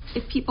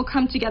if people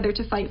come together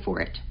to fight for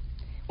it.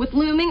 With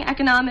looming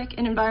economic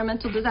and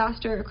environmental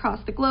disaster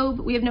across the globe,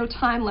 we have no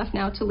time left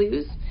now to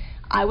lose.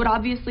 I would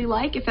obviously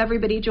like if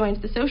everybody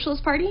joined the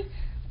Socialist Party,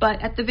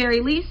 but at the very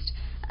least,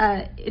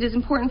 it is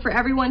important for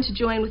everyone to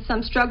join with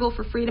some struggle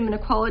for freedom and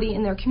equality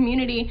in their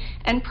community,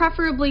 and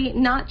preferably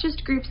not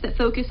just groups that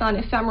focus on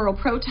ephemeral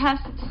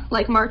protests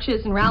like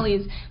marches and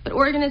rallies, but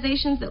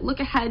organizations that look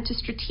ahead to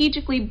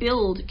strategically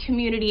build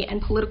community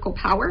and political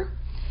power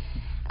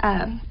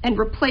and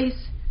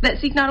that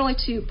seek not only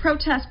to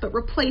protest but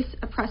replace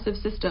oppressive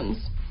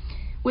systems.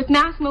 With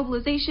mass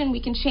mobilization,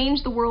 we can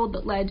change the world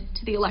that led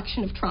to the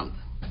election of Trump.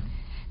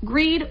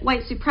 Greed,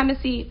 white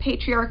supremacy,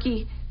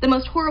 patriarchy, the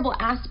most horrible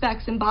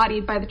aspects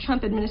embodied by the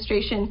Trump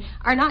administration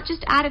are not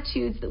just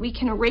attitudes that we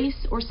can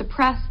erase or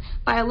suppress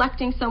by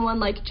electing someone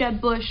like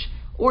Jeb Bush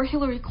or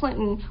Hillary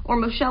Clinton or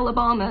Michelle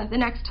Obama the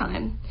next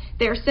time.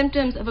 They are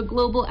symptoms of a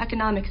global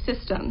economic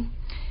system.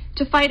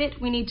 To fight it,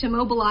 we need to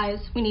mobilize,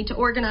 we need to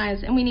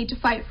organize, and we need to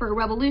fight for a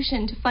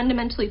revolution to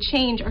fundamentally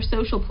change our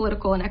social,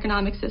 political, and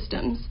economic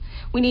systems.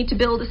 We need to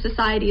build a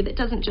society that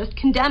doesn't just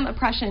condemn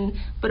oppression,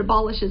 but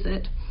abolishes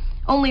it.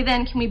 Only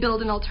then can we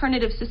build an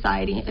alternative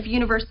society of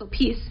universal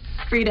peace,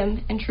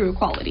 freedom, and true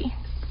equality.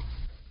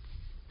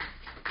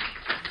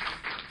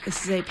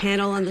 This is a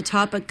panel on the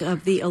topic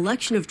of the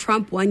election of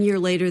Trump 1 year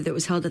later that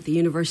was held at the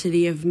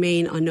University of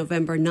Maine on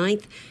November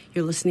 9th.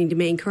 You're listening to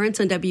Maine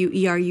Currents on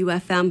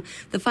WERU-FM.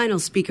 The final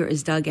speaker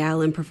is Doug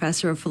Allen,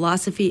 professor of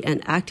philosophy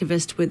and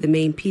activist with the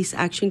Maine Peace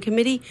Action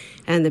Committee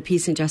and the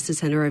Peace and Justice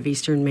Center of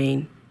Eastern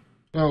Maine.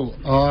 So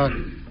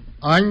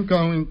I'm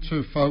going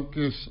to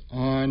focus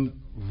on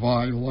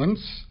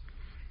violence.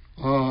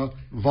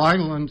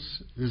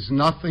 Violence is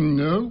nothing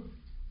new,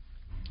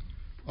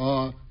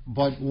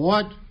 but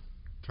what,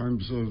 in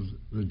terms of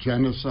the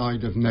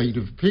genocide of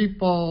Native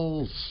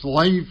people,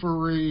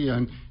 slavery,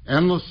 and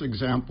endless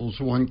examples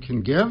one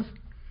can give.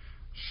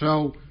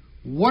 So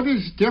what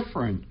is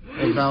different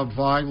about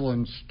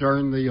violence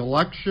during the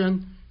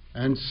election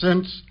and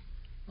since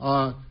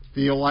the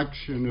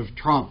election of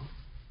Trump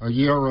a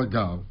year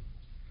ago?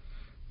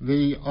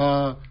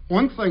 The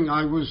one thing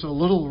I was a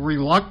little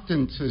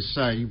reluctant to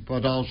say,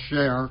 but I'll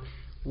share,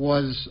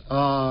 was,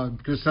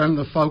 because then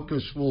the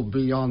focus will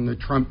be on the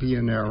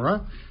Trumpian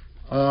era,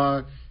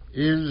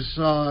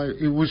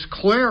 it was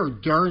clear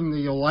during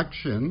the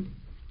election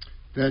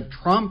that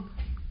Trump,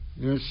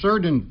 in a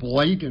certain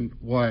blatant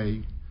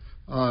way,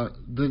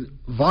 the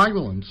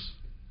violence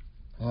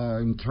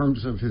in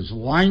terms of his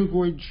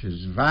language,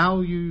 his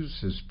values,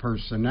 his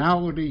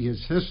personality,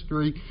 his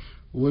history,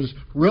 was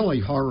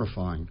really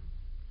horrifying.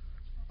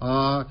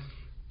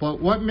 But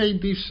what may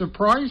be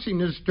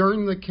surprising is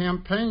during the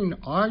campaign,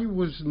 I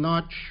was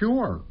not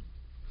sure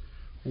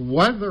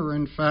whether,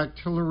 in fact,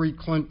 Hillary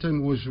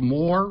Clinton was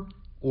more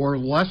or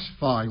less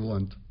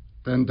violent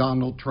than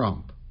Donald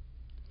Trump.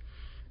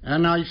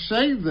 And I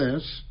say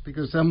this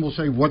because then we'll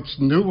say what's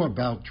new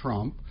about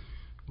Trump,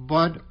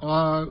 but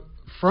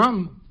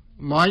from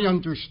my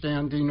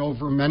understanding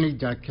over many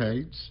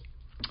decades,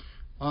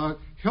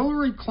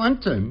 Hillary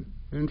Clinton,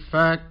 in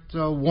fact,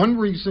 one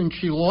reason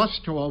she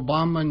lost to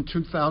Obama in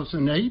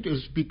 2008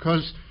 is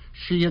because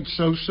she had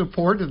so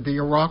supported the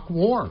Iraq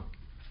War.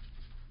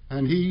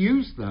 And he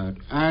used that.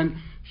 And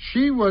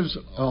she was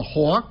a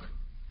hawk,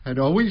 had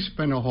always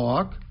been a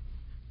hawk,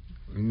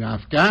 in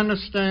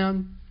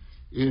Afghanistan,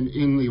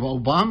 in the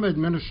Obama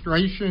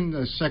administration,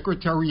 as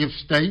Secretary of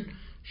State.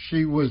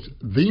 She was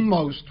the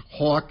most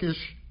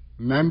hawkish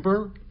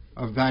member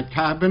of that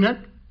cabinet.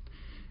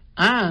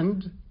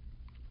 And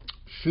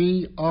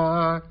she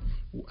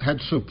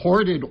had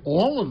supported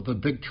all of the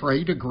big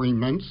trade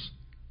agreements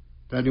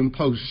that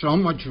imposed so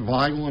much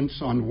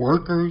violence on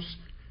workers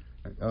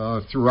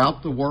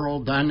throughout the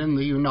world and in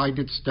the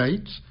United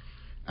States.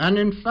 And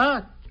in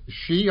fact,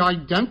 she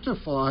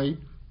identified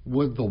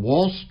with the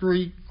Wall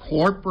Street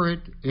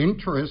corporate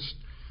interests,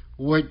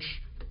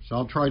 which, as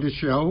I'll try to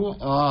show,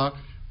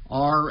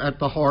 are at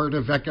the heart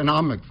of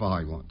economic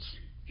violence.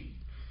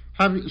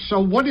 So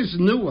what is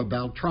new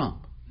about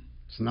Trump?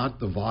 It's not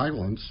the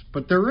violence,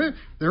 but there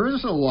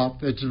is a lot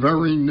that's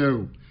very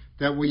new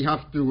that we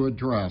have to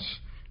address.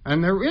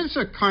 And there is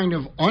a kind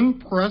of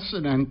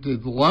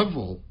unprecedented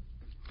level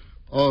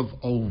of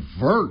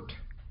overt,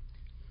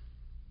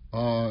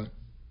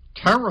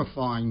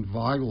 terrifying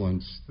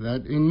violence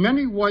that in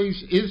many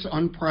ways is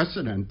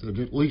unprecedented,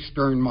 at least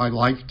during my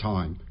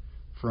lifetime,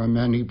 from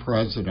any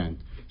president.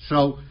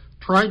 So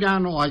try to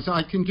analyze.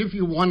 I can give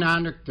you one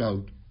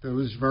anecdote that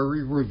was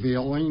very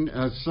revealing.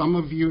 As some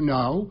of you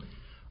know,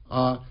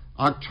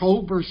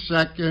 October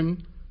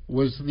 2nd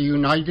was the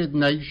United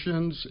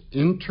Nations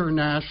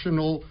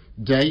International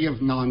Day of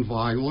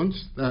Nonviolence.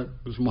 That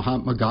was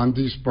Mahatma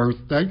Gandhi's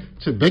birthday.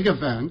 It's a big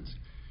event,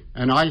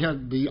 and I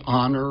had the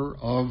honor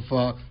of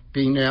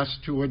being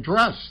asked to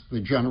address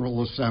the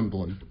General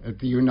Assembly at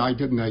the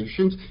United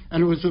Nations,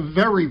 and it was a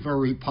very,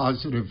 very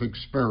positive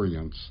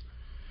experience.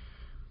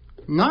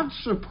 Not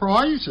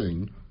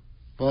surprising,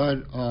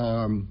 but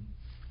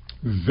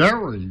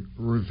very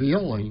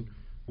revealing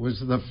was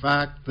the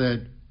fact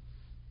that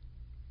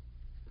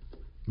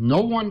no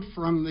one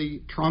from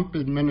the Trump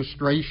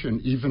administration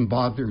even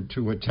bothered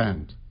to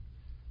attend.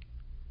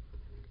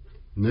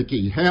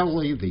 Nikki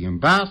Haley, the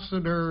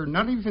ambassador,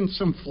 not even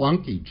some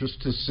flunky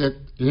just to sit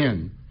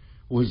in,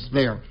 was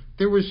there.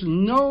 There was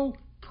no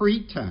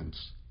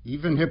pretense,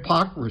 even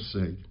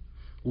hypocrisy.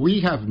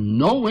 We have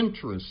no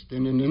interest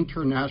in an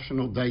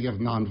International Day of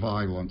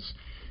Nonviolence.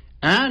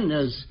 And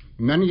as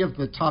many of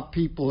the top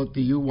people at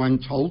the UN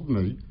told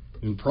me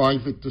in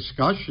private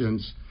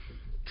discussions,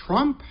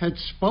 Trump had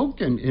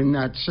spoken in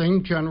that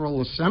same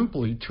General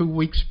Assembly 2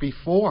 weeks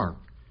before,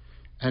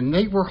 and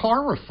they were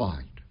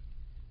horrified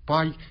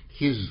by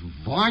his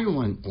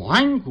violent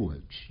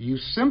language. You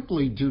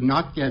simply do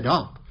not get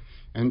up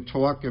and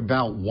talk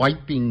about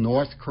wiping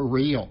North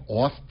Korea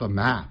off the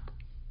map,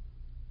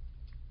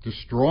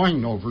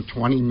 destroying over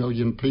 20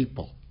 million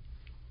people.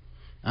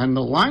 And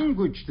the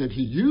language that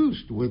he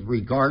used with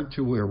regard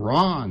to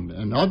Iran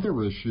and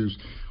other issues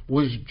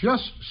was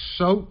just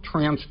so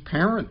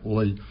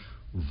transparently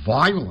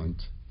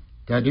violent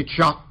that it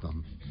shocked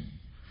them.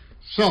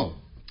 So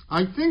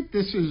I think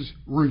this is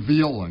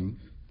revealing,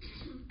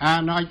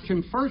 and I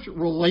can first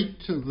relate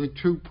to the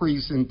two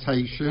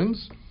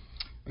presentations.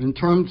 In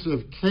terms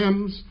of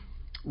Kim's,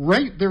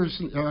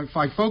 if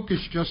I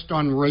focus just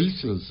on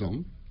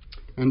racism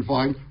and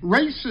violence,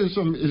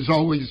 racism is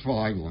always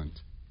violent.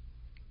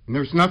 And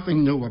there's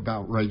nothing new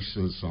about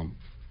racism,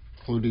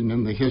 including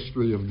in the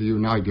history of the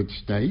United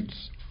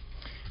States.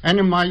 And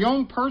in my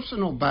own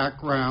personal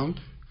background,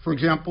 for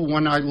example,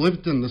 when I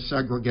lived in the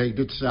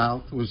segregated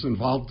South, was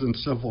involved in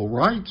civil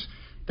rights,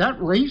 that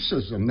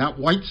racism, that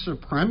white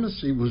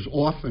supremacy was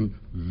often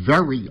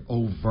very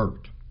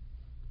overt.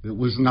 It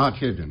was not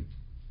hidden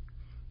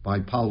by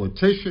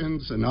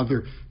politicians and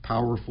other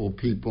powerful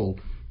people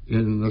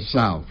in the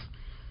South.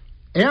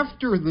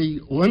 After the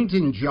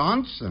Lyndon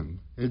Johnson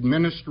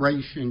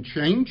administration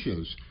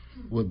changes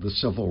with the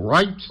civil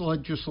rights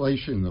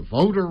legislation, the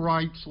voter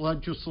rights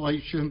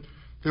legislation,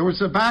 there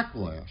was a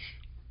backlash,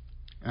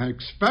 and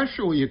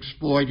especially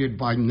exploited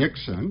by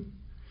Nixon,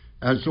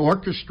 as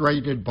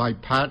orchestrated by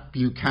Pat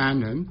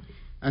Buchanan,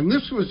 and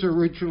this was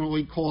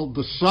originally called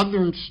the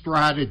Southern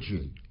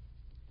Strategy,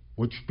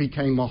 which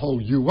became a whole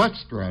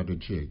U.S.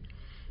 strategy.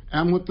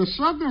 And with the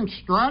Southern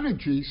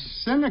Strategy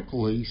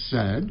cynically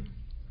said,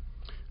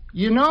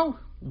 you know,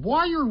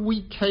 why are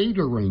we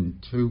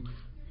catering to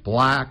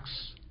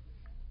blacks,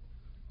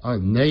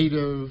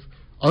 Native,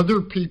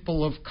 other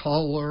people of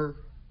color?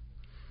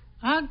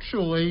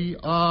 Actually,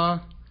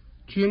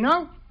 do you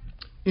know,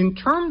 in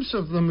terms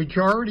of the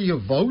majority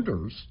of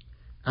voters,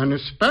 and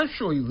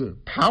especially the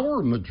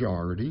power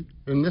majority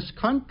in this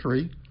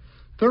country,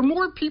 there are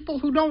more people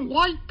who don't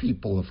like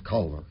people of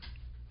color.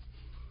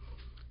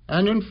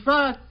 And in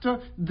fact,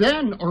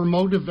 then are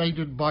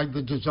motivated by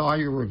the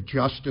desire of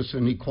justice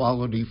and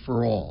equality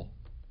for all.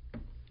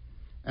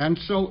 And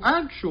so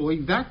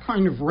actually, that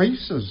kind of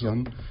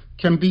racism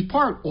can be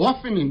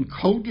often in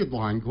coded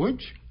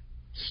language,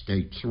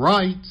 states'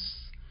 rights,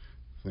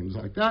 things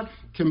like that,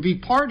 can be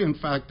part, in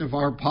fact, of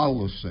our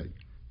policy.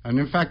 And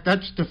in fact,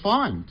 that's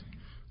defined.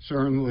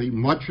 Certainly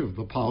much of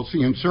the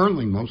policy, and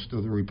certainly most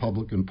of the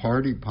Republican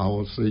Party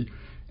policy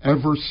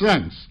ever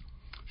since.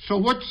 So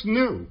what's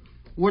new?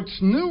 What's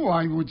new,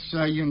 I would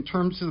say, in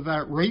terms of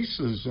that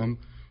racism,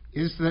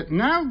 is that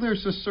now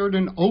there's a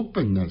certain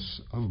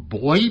openness of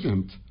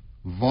blatant,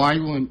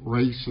 violent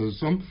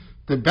racism.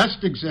 The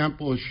best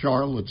example is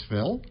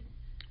Charlottesville,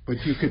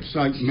 but you could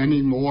cite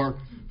many more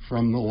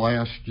from the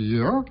last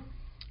year,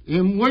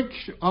 in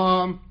which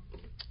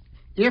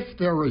if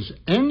there is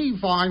any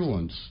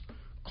violence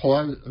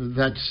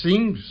that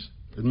seems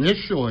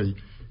initially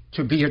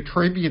to be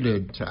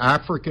attributed to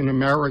African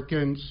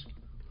Americans,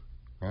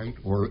 right,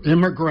 or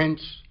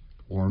immigrants,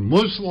 or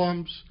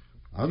Muslims,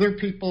 other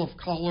people of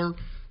color,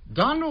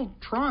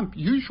 Donald Trump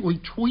usually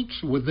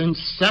tweets within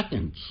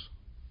seconds.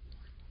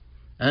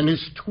 And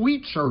his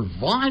tweets are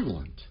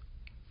violent.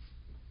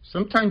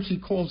 Sometimes he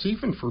calls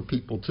even for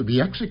people to be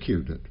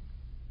executed,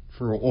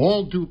 for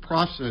all due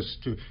process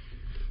to...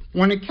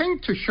 When it came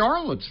to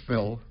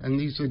Charlottesville and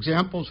these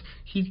examples,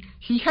 he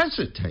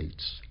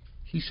hesitates.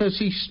 He says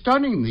he's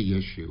studying the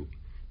issue.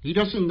 He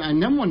doesn't,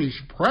 and then when he's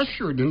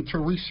pressured into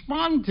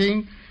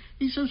responding,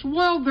 he says,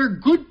 well, they're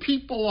good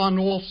people on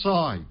all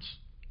sides,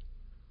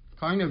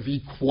 kind of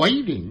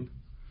equating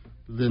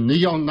the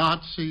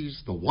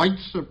neo-Nazis, the white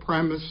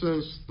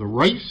supremacists, the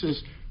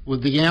racists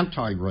with the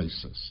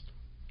anti-racist.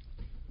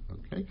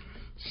 Okay?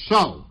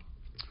 So,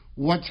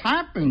 what's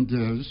happened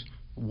is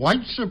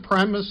white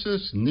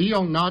supremacists,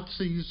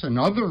 neo-Nazis, and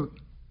other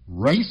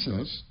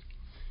racists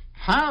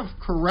have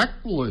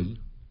correctly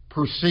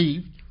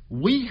perceived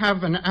we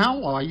have an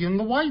ally in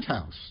the White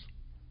House.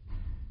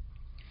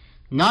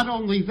 Not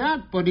only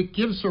that, but it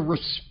gives a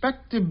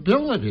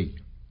respectability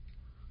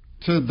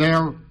to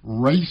their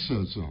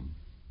racism,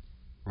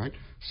 right?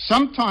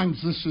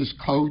 Sometimes this is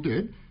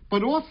coded,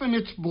 but often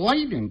it's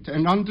blatant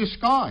and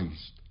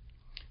undisguised.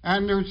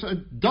 And there's a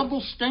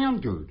double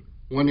standard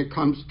when it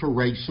comes to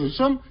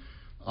racism.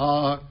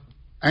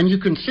 And you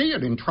can see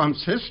it in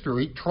Trump's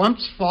history.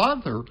 Trump's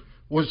father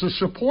was a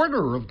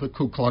supporter of the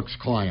Ku Klux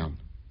Klan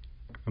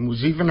and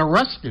was even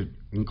arrested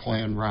in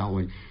Klan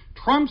rally.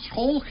 Trump's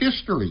whole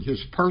history,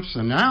 his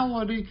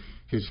personality,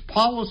 his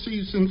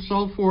policies and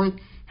so forth,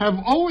 have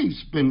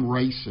always been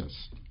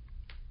racist.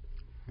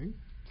 Okay?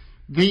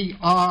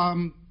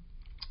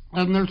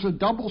 And there's a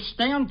double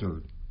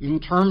standard in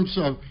terms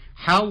of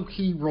how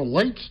he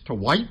relates to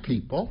white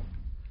people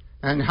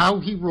and how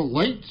he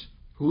relates,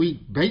 who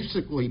he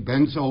basically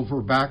bends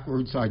over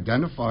backwards,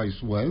 identifies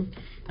with,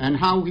 and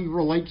how he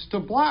relates to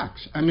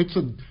blacks. And it's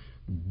a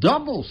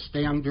double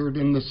standard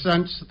in the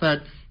sense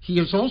that he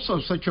is also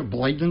such a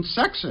blatant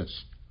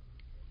sexist.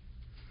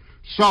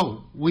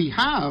 So we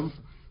have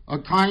a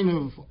kind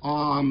of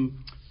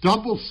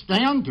double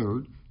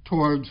standard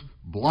towards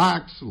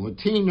blacks,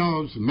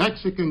 Latinos,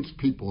 Mexicans,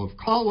 people of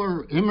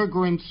color,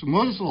 immigrants,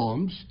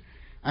 Muslims.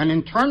 And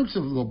in terms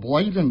of the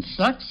blatant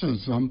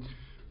sexism,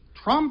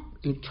 Trump,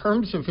 in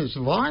terms of his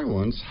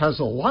violence, has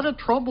a lot of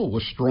trouble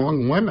with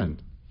strong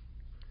women.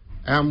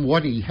 And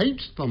what he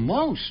hates the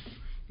most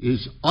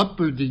is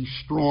uppity,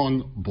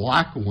 strong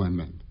black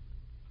women,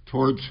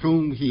 towards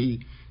whom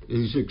he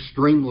is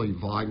extremely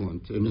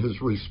violent in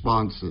his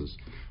responses.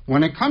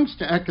 When it comes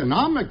to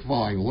economic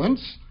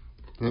violence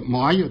that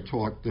Maya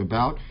talked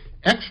about,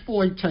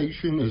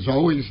 exploitation is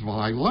always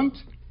violent.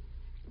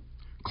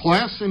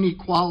 Class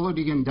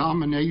inequality and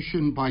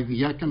domination by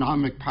the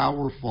economic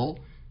powerful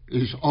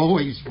is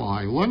always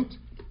violent.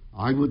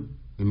 In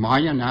my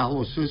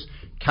analysis,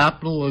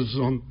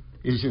 capitalism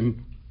is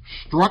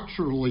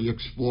structurally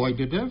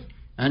exploitative,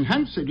 and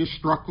hence it is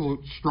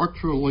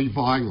structurally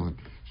violent.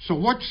 So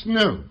what's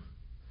new?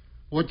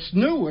 What's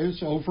new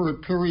is over a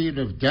period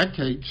of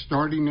decades,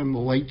 starting in the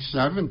late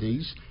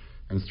 70s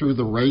and through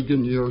the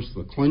Reagan years,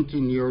 the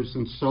Clinton years,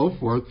 and so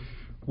forth,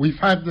 we've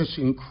had this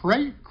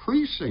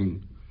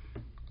increasing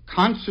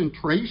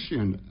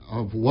concentration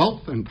of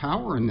wealth and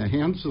power in the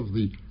hands of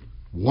the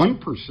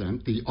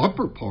 1%, the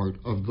upper part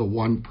of the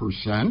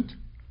 1%.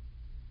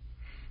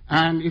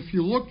 And if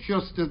you look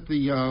just at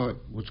the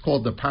what's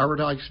called the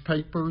Paradise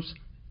Papers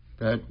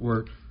that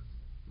were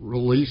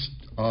released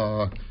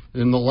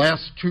in the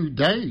last 2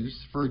 days,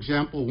 for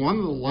example, one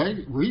of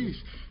the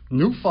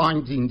new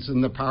findings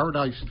in the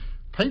Paradise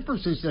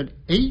Papers is that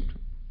 8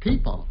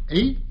 people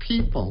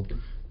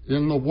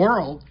in the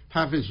world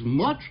have as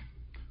much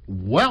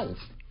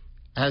wealth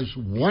as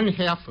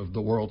 1/2 of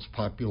the world's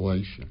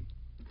population.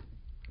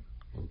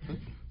 Okay.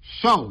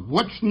 So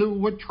what's new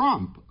with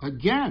Trump?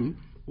 Again,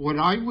 what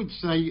I would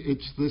say,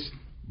 it's this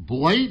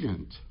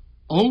blatant,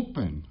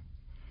 open,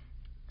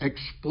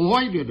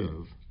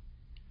 exploitative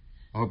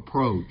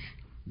approach,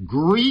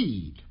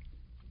 greed,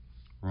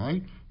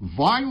 right?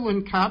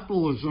 Violent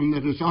capitalism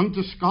that is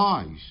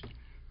undisguised.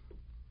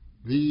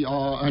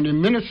 An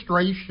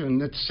administration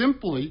that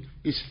simply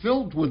is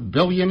filled with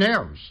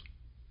billionaires,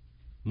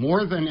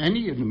 more than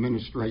any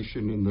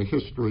administration in the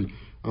history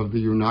of the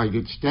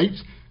United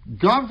States.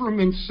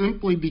 Government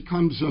simply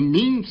becomes a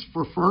means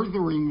for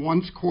furthering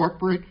one's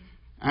corporate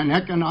and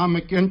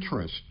economic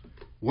interest.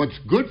 What's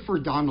good for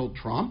Donald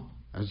Trump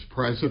as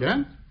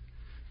president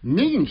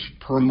means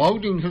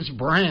promoting his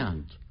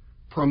brand,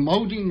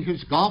 promoting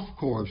his golf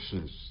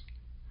courses,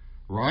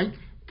 right?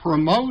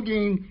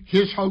 Promoting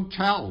his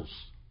hotels.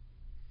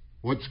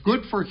 What's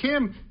good for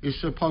him is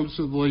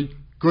supposedly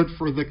good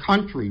for the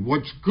country.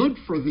 What's good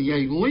for the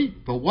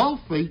elite, the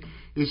wealthy,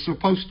 is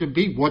supposed to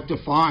be what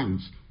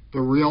defines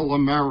the real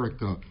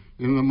America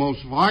in the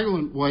most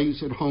violent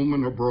ways at home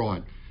and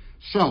abroad.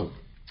 So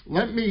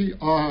let me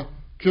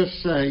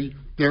just say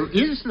there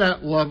is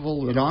that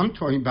level that I'm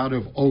talking about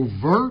of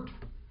overt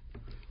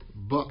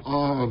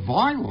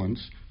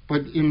violence,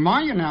 but in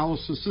my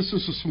analysis, this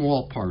is a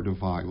small part of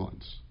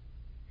violence.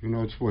 You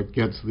know, it's what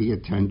gets the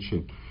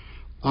attention.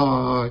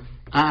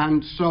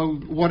 And so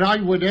what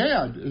I would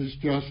add is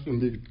just, in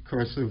the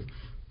course of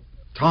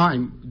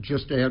time,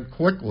 just add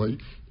quickly,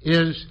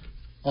 is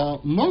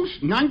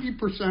most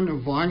 90%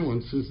 of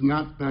violence is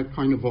not that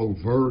kind of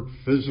overt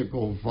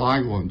physical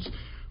violence.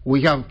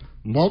 We have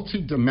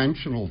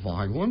multidimensional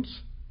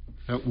violence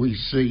that we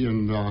see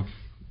in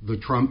the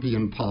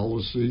Trumpian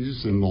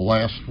policies in the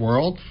last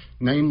world.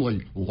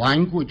 Namely,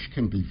 language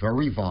can be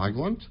very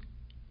violent,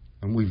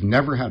 and we've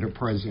never had a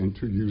president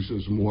who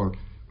uses more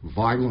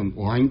violent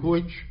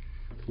language.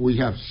 We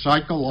have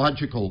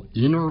psychological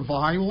inner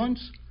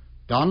violence.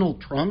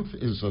 Donald Trump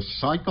is a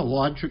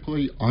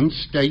psychologically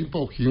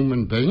unstable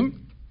human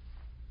being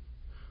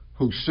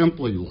who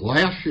simply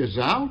lashes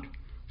out.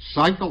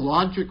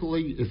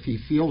 Psychologically, if he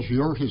feels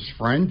you're his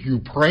friend, you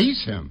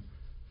praise him.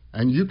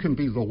 And you can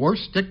be the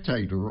worst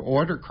dictator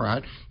or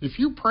autocrat. If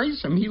you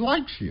praise him, he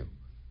likes you.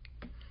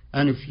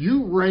 And if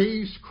you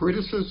raise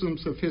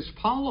criticisms of his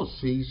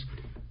policies,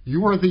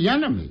 you are the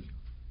enemy.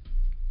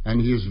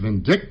 And he is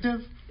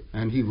vindictive,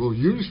 and he will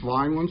use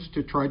violence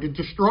to try to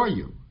destroy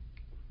you.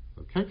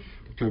 Okay?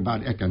 We're talking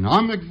about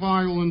economic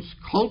violence,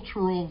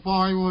 cultural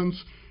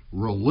violence,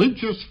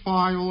 religious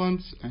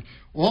violence,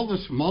 all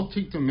this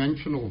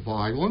multidimensional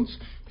violence.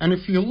 And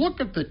if you look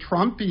at the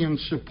Trumpian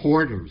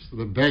supporters,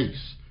 the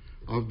base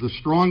of the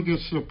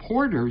strongest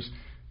supporters,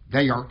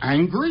 they are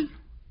angry,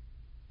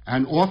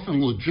 and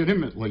often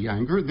legitimately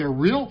angry. There are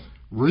real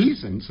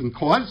reasons and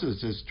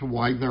causes as to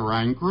why they're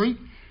angry,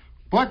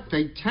 but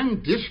they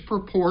tend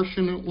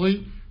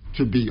disproportionately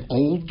to be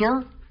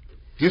older,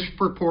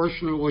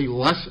 disproportionately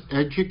less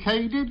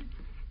educated,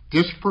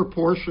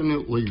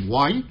 disproportionately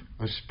white,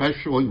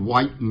 especially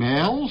white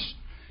males,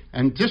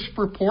 and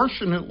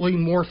disproportionately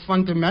more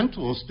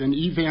fundamentalist and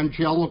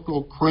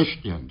evangelical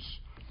Christians.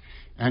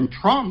 And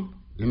Trump,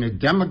 in a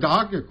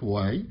demagogic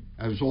way,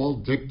 as all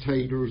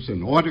dictators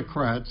and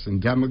autocrats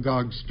and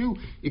demagogues do,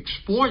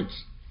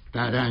 exploits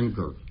that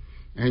anger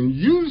and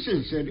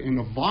uses it in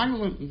a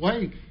violent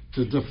way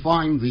to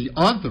define the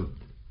other,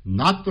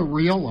 not the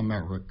real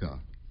America,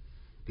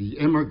 the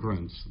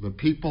immigrants, the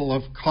people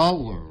of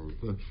color,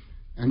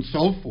 and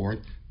so forth,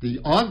 the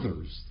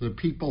others, the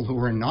people who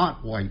are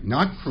not white,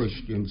 not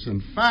Christians.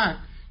 In fact,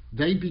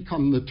 they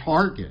become the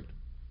target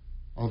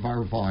of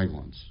our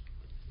violence.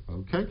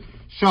 Okay?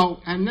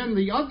 So, and then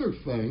the other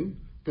thing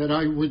that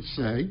I would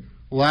say,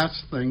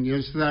 last thing,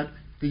 is that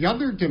the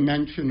other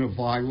dimension of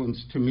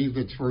violence to me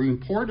that's very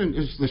important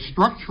is the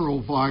structural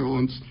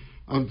violence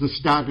of the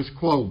status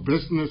quo,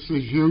 business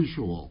as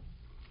usual.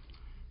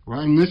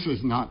 Right? And this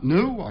is not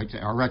new.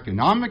 Our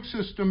economic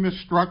system is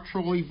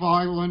structurally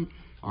violent.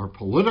 Our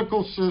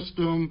political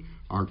system,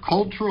 our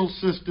cultural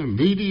system,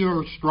 media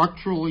are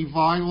structurally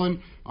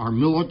violent. Our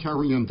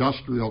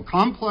military-industrial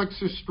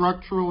complex is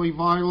structurally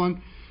violent.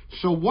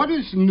 So what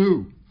is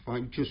new? If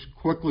I just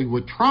quickly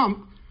with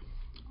Trump,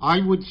 I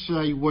would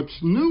say what's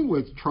new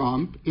with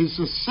Trump is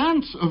a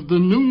sense of the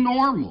new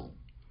normal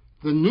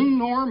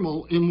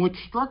in which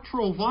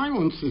structural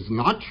violence is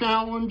not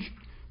challenged,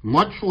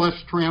 much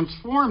less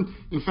transformed.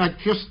 In fact,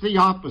 just the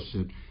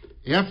opposite.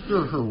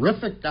 After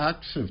horrific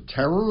acts of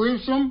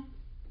terrorism,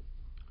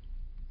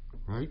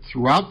 right,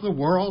 throughout the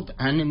world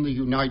and in the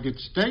United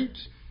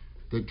States,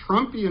 the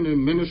Trumpian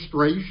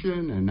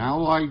administration and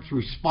allied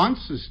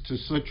responses to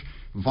such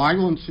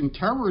violence and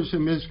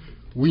terrorism is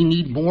we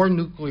need more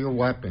nuclear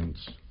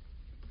weapons.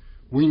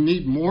 We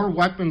need more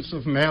weapons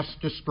of mass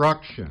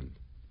destruction,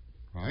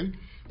 right?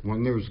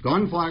 When there's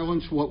gun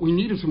violence, what we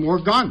need is more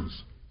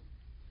guns.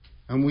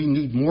 And we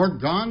need more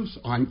guns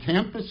on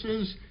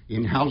campuses,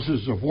 in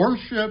houses of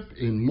worship,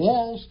 in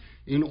malls,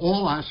 in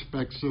all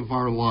aspects of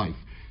our life.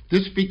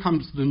 This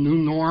becomes the new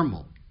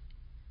normal,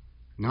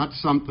 not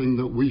something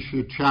that we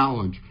should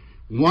challenge.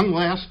 One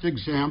last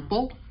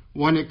example,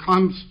 when it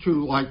comes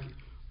to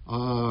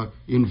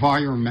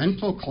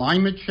environmental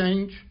climate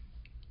change,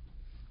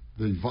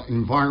 the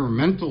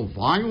environmental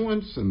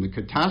violence and the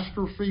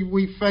catastrophe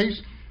we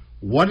face,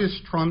 what is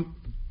Trump,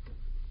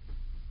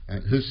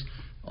 his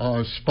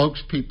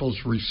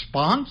spokespeople's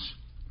response?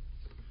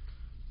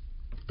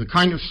 The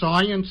kind of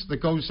science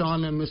that goes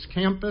on in this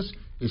campus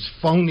is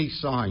phony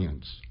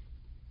science.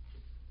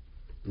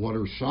 What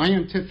are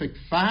scientific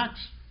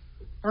facts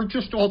are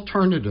just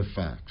alternative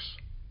facts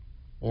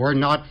or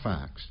not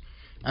facts.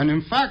 And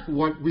in fact,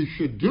 what we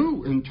should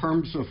do in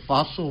terms of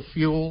fossil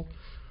fuel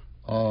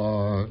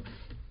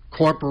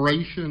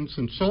corporations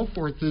and so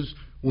forth is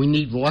we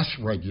need less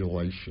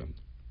regulation,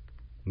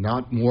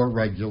 not more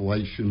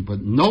regulation,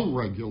 but no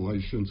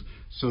regulations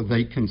so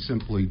they can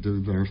simply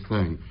do their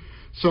thing.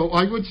 So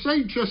I would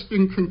say just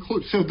in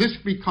conclusion, so this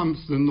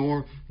becomes the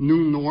new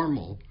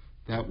normal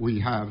that we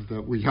have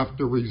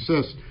to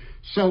resist.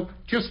 So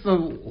just the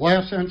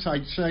last sentence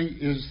I'd say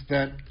is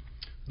that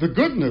the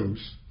good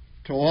news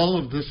to all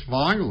of this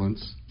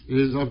violence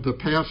is of the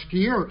past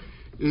year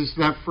is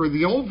that for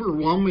the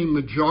overwhelming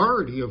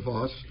majority of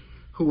us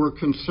who are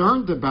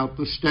concerned about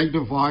the state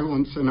of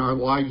violence in our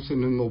lives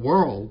and in the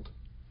world,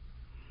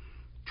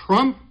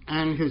 Trump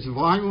and his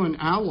violent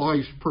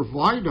allies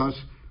provide us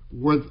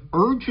with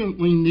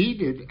urgently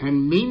needed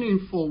and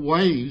meaningful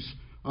ways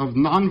of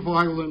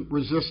nonviolent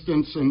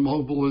resistance and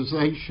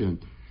mobilization.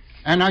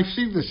 And I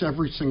see this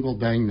every single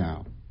day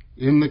now.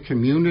 In the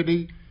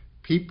community,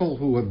 people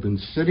who have been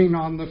sitting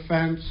on the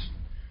fence,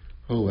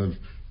 who have,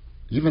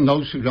 even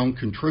those who don't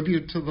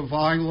contribute to the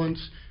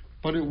violence,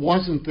 but it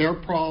wasn't their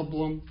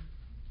problem.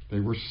 They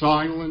were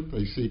silent,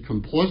 they seem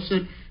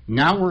complicit.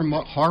 Now we're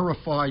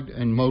horrified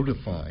and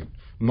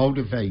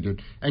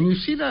motivated. And you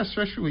see that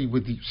especially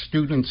with the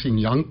students and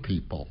young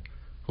people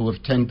who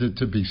have tended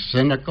to be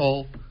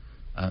cynical,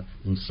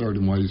 in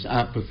certain ways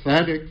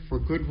apathetic, for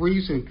good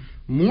reason.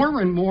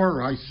 More and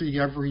more I see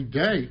every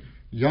day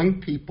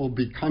young people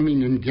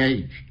becoming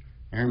engaged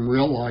and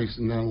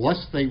realizing that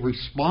unless they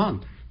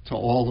respond to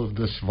all of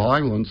this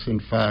violence, in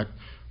fact,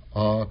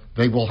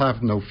 they will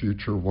have no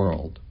future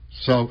world.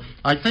 So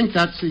I think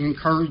that's the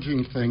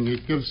encouraging thing.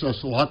 It gives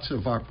us lots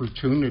of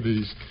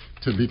opportunities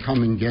to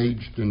become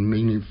engaged in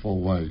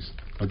meaningful ways.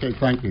 Okay,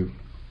 thank you.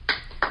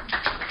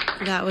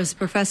 That was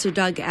Professor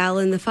Doug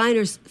Allen, the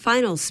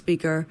final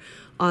speaker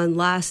on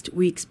last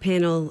week's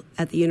panel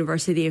at the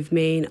University of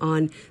Maine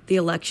on the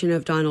election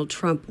of Donald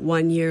Trump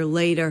 1 year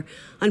later.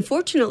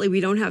 Unfortunately, we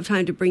don't have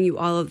time to bring you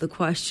all of the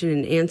question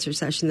and answer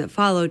session that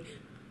followed,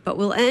 but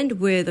we'll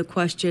end with a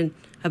question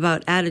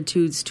about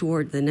attitudes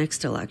toward the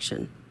next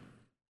election.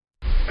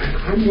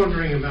 I'm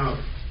wondering about,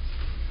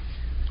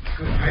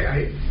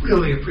 I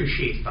really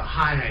appreciate the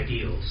high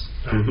ideals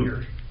that I'm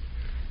hearing.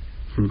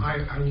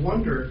 I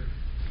wonder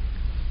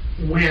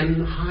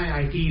when high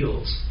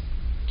ideals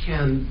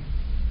can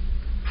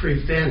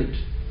prevent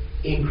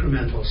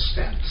incremental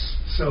steps.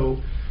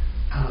 So,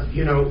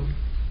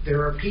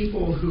 there are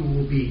people who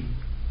will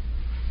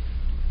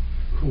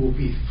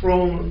be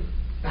thrown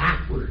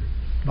backward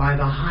by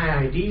the high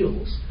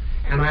ideals,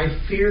 and I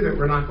fear that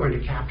we're not going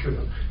to capture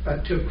them.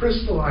 But to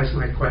crystallize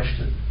my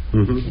question,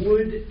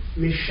 would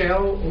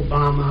Michelle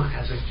Obama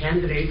as a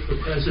candidate for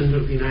President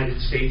of the United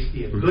States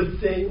be a good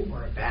thing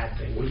or a bad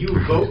thing? Will you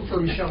vote for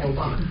Michelle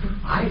Obama?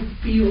 I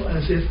feel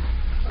as if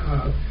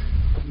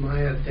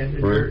Maya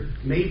Denninger,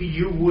 maybe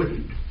you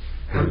wouldn't.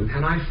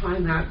 And I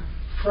find that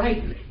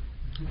frightening.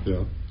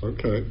 Yeah,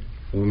 okay.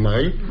 Well,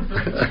 May?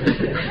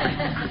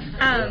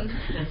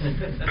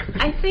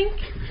 I think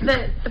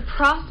that the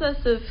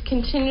process of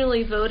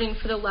continually voting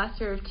for the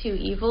lesser of two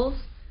evils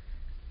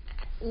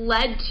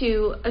led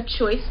to a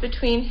choice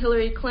between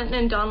Hillary Clinton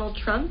and Donald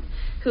Trump,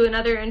 who in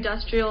other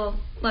industrial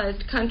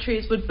industrialized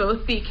countries would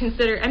both be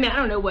considered, I mean, I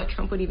don't know what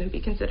Trump would even be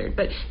considered,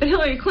 but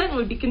Hillary Clinton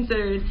would be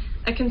considered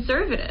a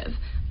conservative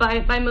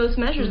by most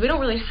measures. We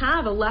don't really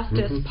have a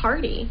leftist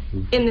party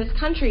in this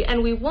country,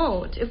 and we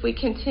won't if we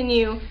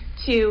continue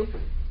to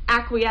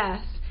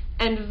acquiesce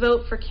and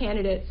vote for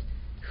candidates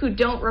who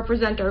don't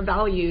represent our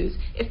values.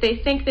 If they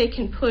think they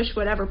can push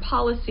whatever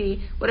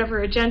policy,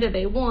 whatever agenda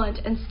they want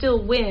and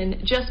still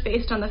win just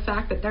based on the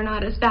fact that they're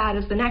not as bad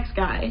as the next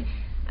guy,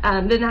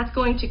 then that's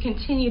going to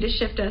continue to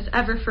shift us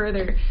ever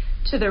further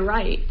to the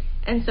right.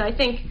 And so I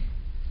think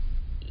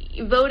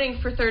voting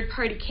for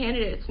third-party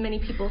candidates, many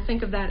people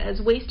think of that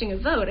as wasting a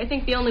vote. I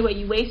think the only way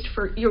you waste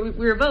for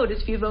your vote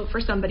is if you vote for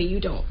somebody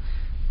you don't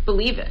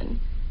believe in,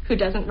 who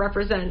doesn't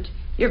represent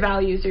your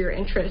values or your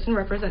interests and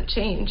represent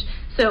change.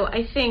 So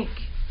I think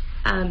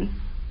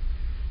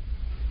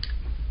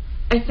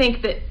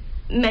that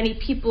many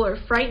people are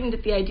frightened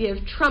at the idea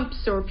of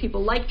Trump's or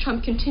people like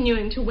Trump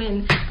continuing to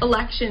win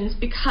elections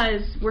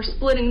because we're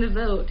splitting the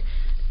vote.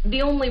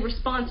 The only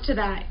response to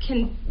that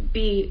can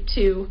be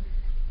to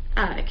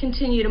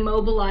continue to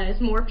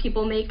mobilize more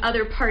people, make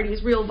other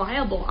parties real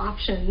viable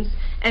options,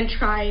 and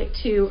try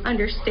to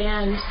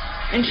understand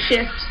and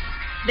shift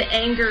the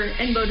anger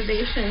and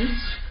motivations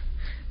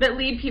that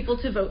lead people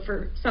to vote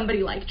for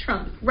somebody like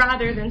Trump,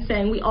 rather than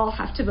saying we all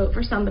have to vote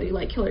for somebody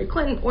like Hillary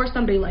Clinton or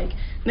somebody like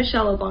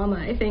Michelle Obama.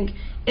 I think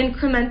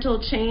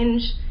incremental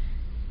change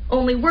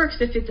only works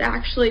if it's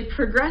actually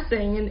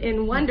progressing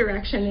in one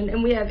direction,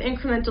 and we have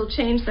incremental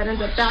change that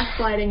ends up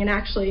backsliding and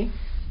actually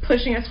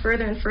pushing us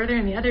further and further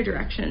in the other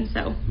direction.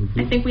 So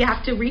I think we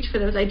have to reach for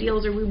those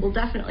ideals, or we will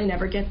definitely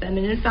never get them,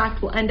 and in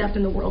fact we'll end up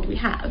in the world we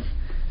have.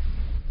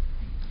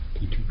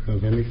 Did you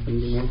have anything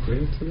you want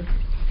to add to that?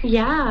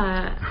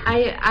 Yeah,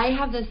 I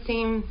have the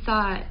same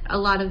thought a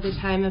lot of the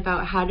time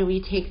about how do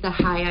we take the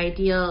high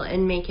ideal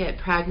and make it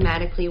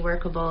pragmatically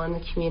workable in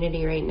the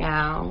community right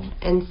now.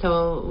 And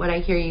so what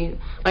I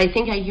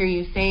think I hear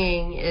you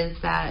saying is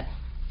that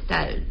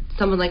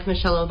someone like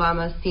Michelle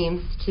Obama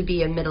seems to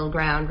be a middle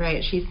ground,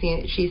 right? She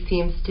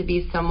seems to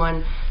be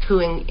someone who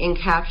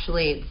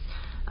encapsulates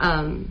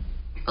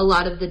a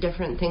lot of the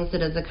different things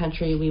that as a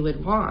country we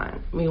would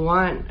want. We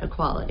want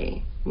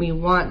equality. We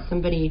want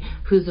somebody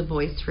who's a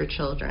voice for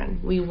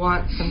children. We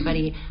want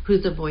somebody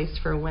who's a voice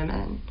for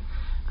women.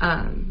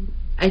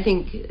 I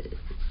think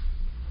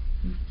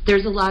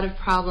there's a lot of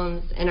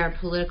problems in our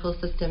political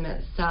system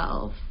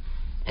itself.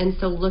 And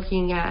so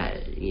looking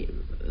at,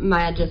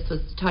 Maya just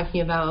was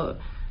talking about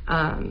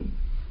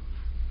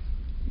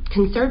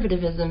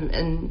conservatism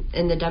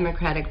in the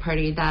Democratic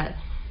Party, that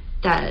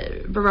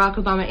Barack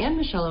Obama and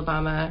Michelle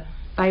Obama,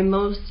 by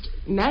most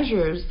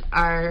measures,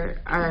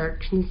 are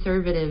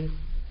conservative.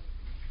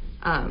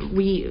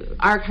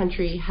 Our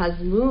country has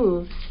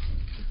moved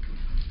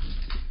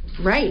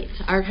right.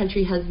 Our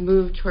country has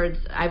moved towards,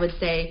 I would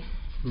say,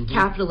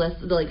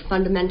 capitalist, like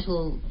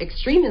fundamental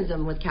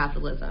extremism with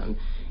capitalism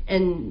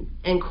and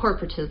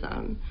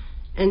corporatism.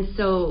 And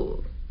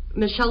so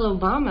Michelle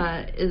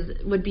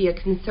Obama would be a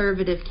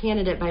conservative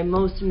candidate by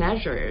most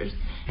measures.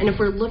 And if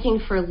we're looking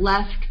for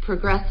left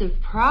progressive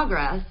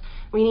progress,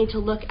 we need to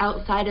look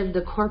outside of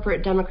the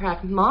corporate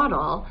Democratic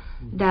model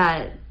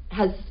that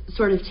has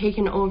sort of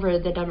taken over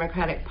the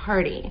Democratic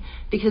Party,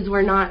 because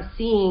we're not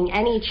seeing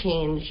any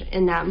change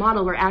in that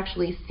model. We're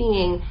actually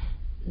seeing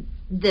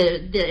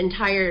the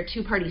entire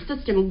two-party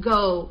system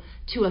go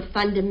to a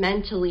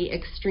fundamentally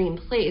extreme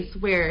place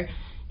where,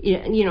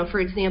 you know,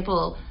 for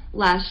example,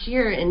 last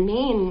year in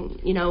Maine,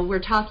 we're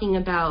talking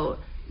about,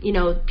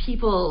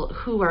 people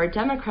who are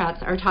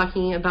Democrats are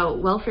talking about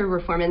welfare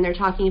reform, and they're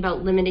talking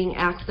about limiting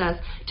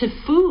access to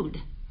food.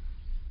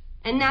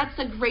 And that's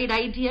a great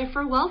idea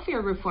for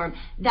welfare reform.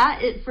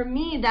 For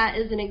me, that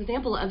is an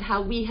example of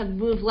how we have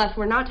moved left.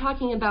 We're not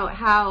talking about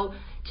how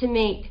to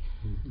make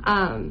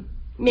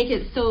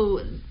it so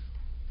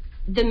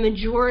the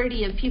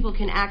majority of people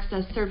can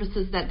access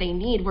services that they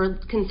need. We're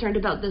concerned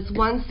about this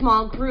one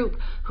small group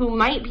who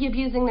might be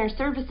abusing their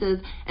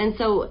services, and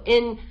so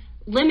in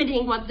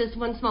limiting what this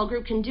one small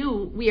group can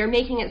do, we are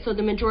making it so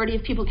the majority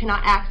of people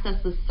cannot access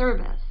the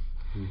service.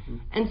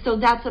 And so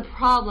that's a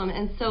problem.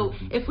 And so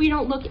if we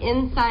don't look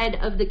inside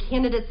of the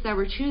candidates that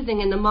we're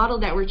choosing and the model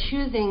that we're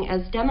choosing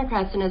as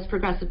Democrats and as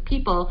progressive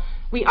people,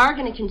 we are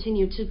going to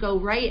continue to go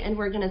right, and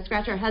we're going to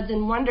scratch our heads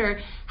and wonder,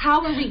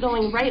 how are we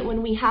going right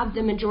when we have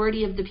the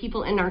majority of the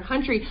people in our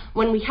country,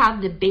 when we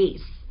have the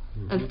base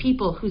of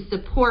people who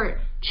support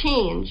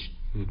change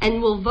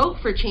and will vote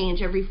for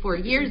change every 4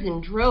 years in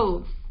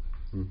droves,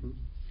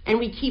 and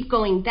we keep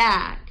going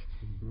back.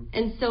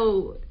 And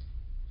so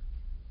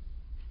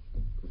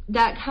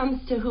that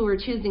comes to who we're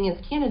choosing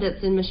as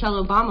candidates, and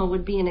Michelle Obama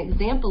would be an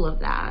example of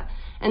that.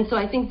 And so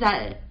I think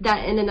that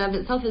in and of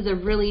itself is a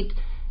really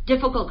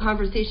difficult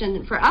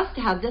conversation for us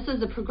to have. This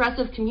is a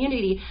progressive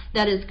community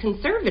that is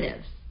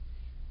conservative.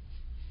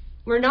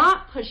 We're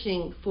not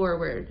pushing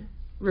forward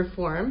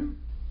reform.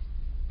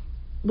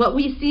 What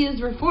we see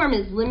as reform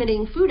is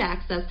limiting food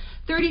access.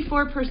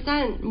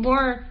 34%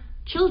 more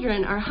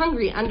children are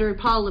hungry under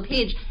Paul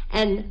LePage,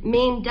 and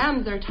Maine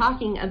Dems are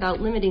talking about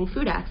limiting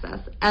food access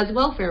as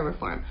welfare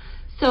reform.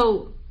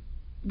 So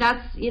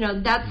that's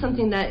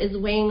something that is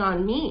weighing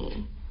on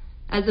me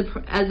as a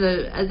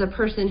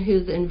person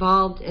who's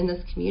involved in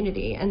this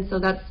community. And so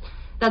that's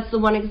the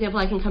one example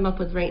I can come up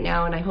with right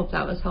now, and I hope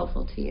that was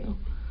helpful to you.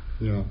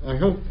 Yeah, I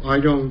hope I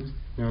don't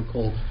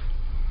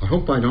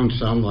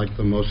sound like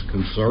the most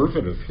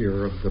conservative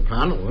here of the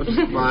panelists,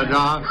 but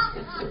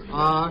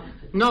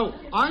no,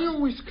 I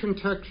always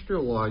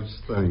contextualize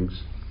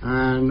things.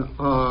 And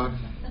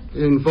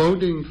in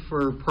voting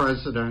for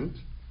president,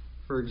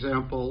 for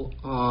example,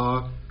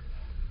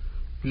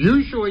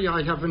 usually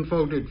I haven't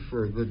voted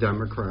for the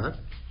Democrat.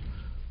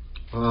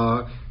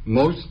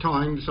 Most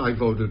times I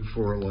voted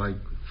for, like,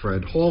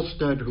 Fred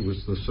Halstead, who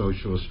was the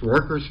Socialist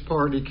Workers'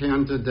 Party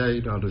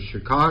candidate out of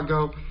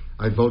Chicago.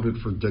 I voted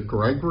for Dick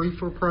Gregory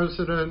for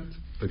president,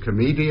 the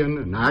comedian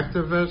and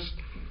activist.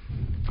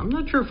 I'm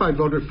not sure if I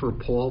voted for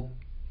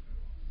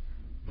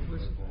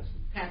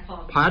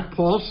Pat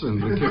Paulson,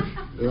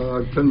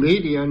 the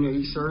comedian.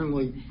 He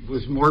certainly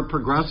was more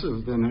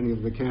progressive than any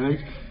of the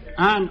candidates.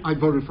 And I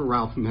voted for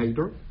Ralph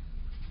Nader.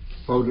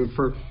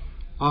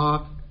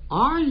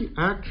 I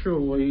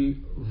actually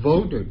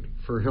voted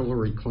for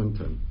Hillary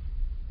Clinton.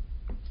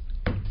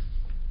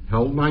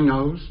 Held my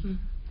nose,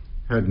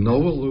 had no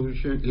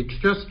illusion. It's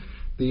just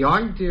the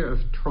idea of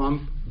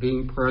Trump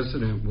being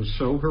president was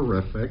so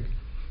horrific.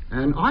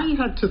 And I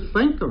had to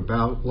think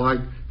about, like,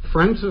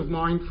 friends of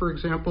mine, for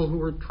example,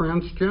 who are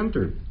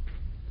transgendered,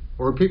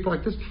 or people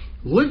like this,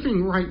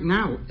 living right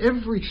now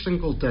every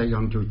single day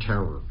under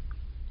terror.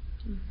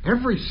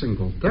 Every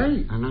single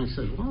day. And I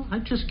said, well, I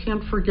just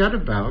can't forget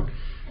about,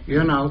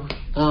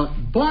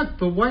 but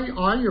the way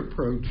I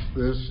approach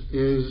this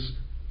is,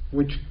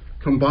 which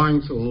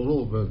combines a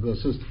little bit of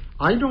this, is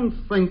I don't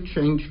think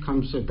change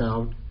comes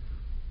about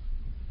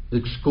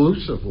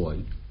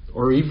exclusively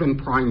or even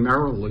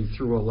primarily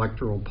through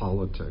electoral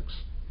politics.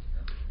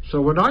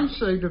 So what I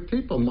say to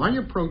people, my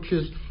approach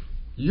is,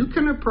 you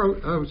can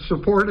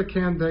support a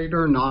candidate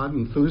or not,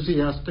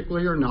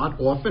 enthusiastically or not.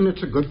 Often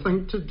it's a good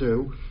thing to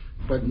do,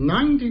 but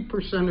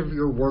 90% of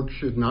your work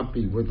should not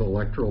be with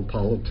electoral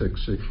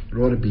politics. It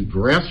ought to be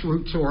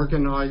grassroots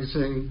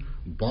organizing,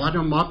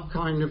 bottom-up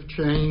kind of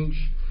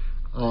change.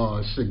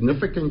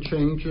 Significant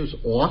changes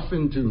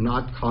often do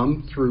not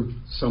come through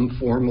some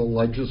formal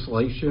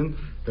legislation.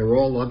 There are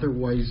all other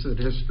ways that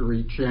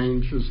history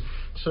changes.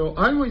 So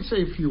I would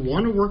say, if you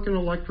want to work in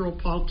electoral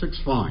politics,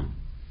 fine.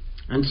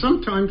 And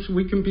sometimes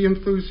we can be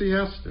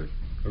enthusiastic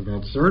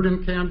about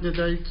certain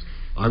candidates.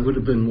 I would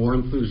have been more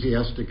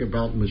enthusiastic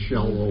about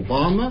Michelle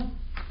Obama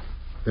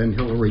than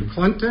Hillary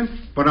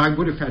Clinton, but I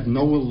would have had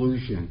no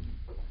illusion,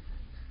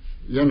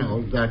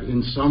 that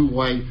in some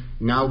way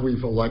now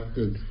we've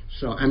elected.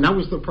 So, and that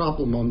was the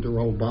problem under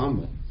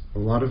Obama. A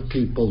lot of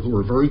people who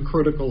were very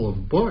critical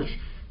of Bush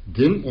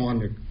didn't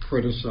want to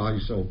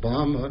criticize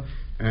Obama,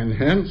 and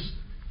hence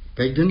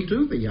they didn't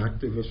do the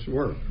activist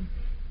work.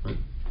 Right?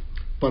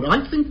 But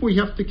I think we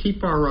have to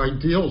keep our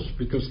ideals,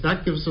 because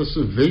that gives us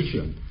a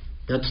vision.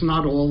 That's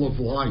not all of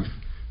life.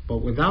 But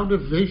without a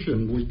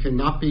vision, we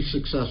cannot be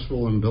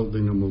successful in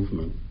building a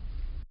movement.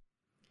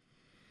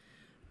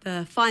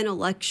 The final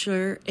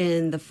lecture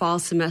in the fall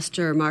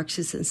semester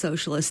Marxist and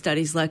Socialist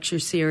Studies lecture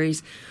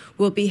series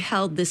will be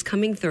held this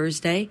coming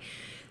Thursday.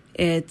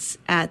 It's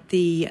at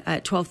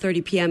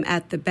 12:30 p.m.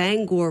 at the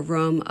Bangor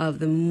Room of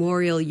the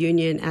Memorial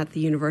Union at the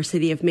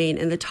University of Maine.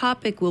 And the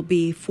topic will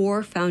be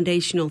 4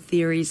 foundational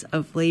theories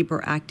of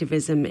labor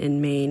activism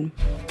in Maine.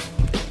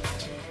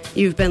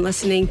 You've been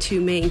listening to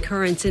Maine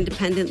Currents,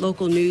 independent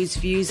local news,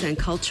 views, and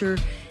culture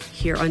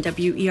here on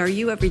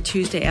WERU every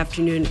Tuesday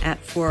afternoon at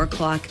 4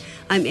 o'clock.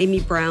 I'm Amy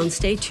Brown.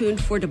 Stay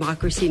tuned for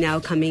Democracy Now!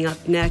 Coming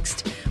up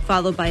next,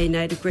 followed by a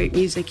night of great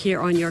music here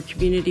on your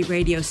community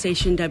radio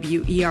station,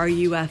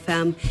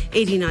 WERU-FM,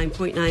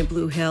 89.9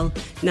 Blue Hill,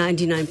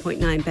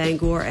 99.9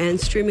 Bangor, and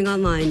streaming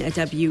online at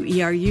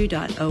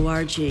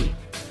WERU.org.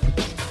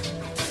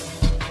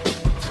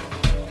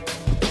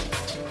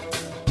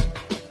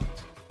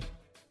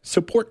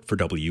 Support for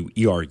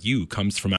WERU comes from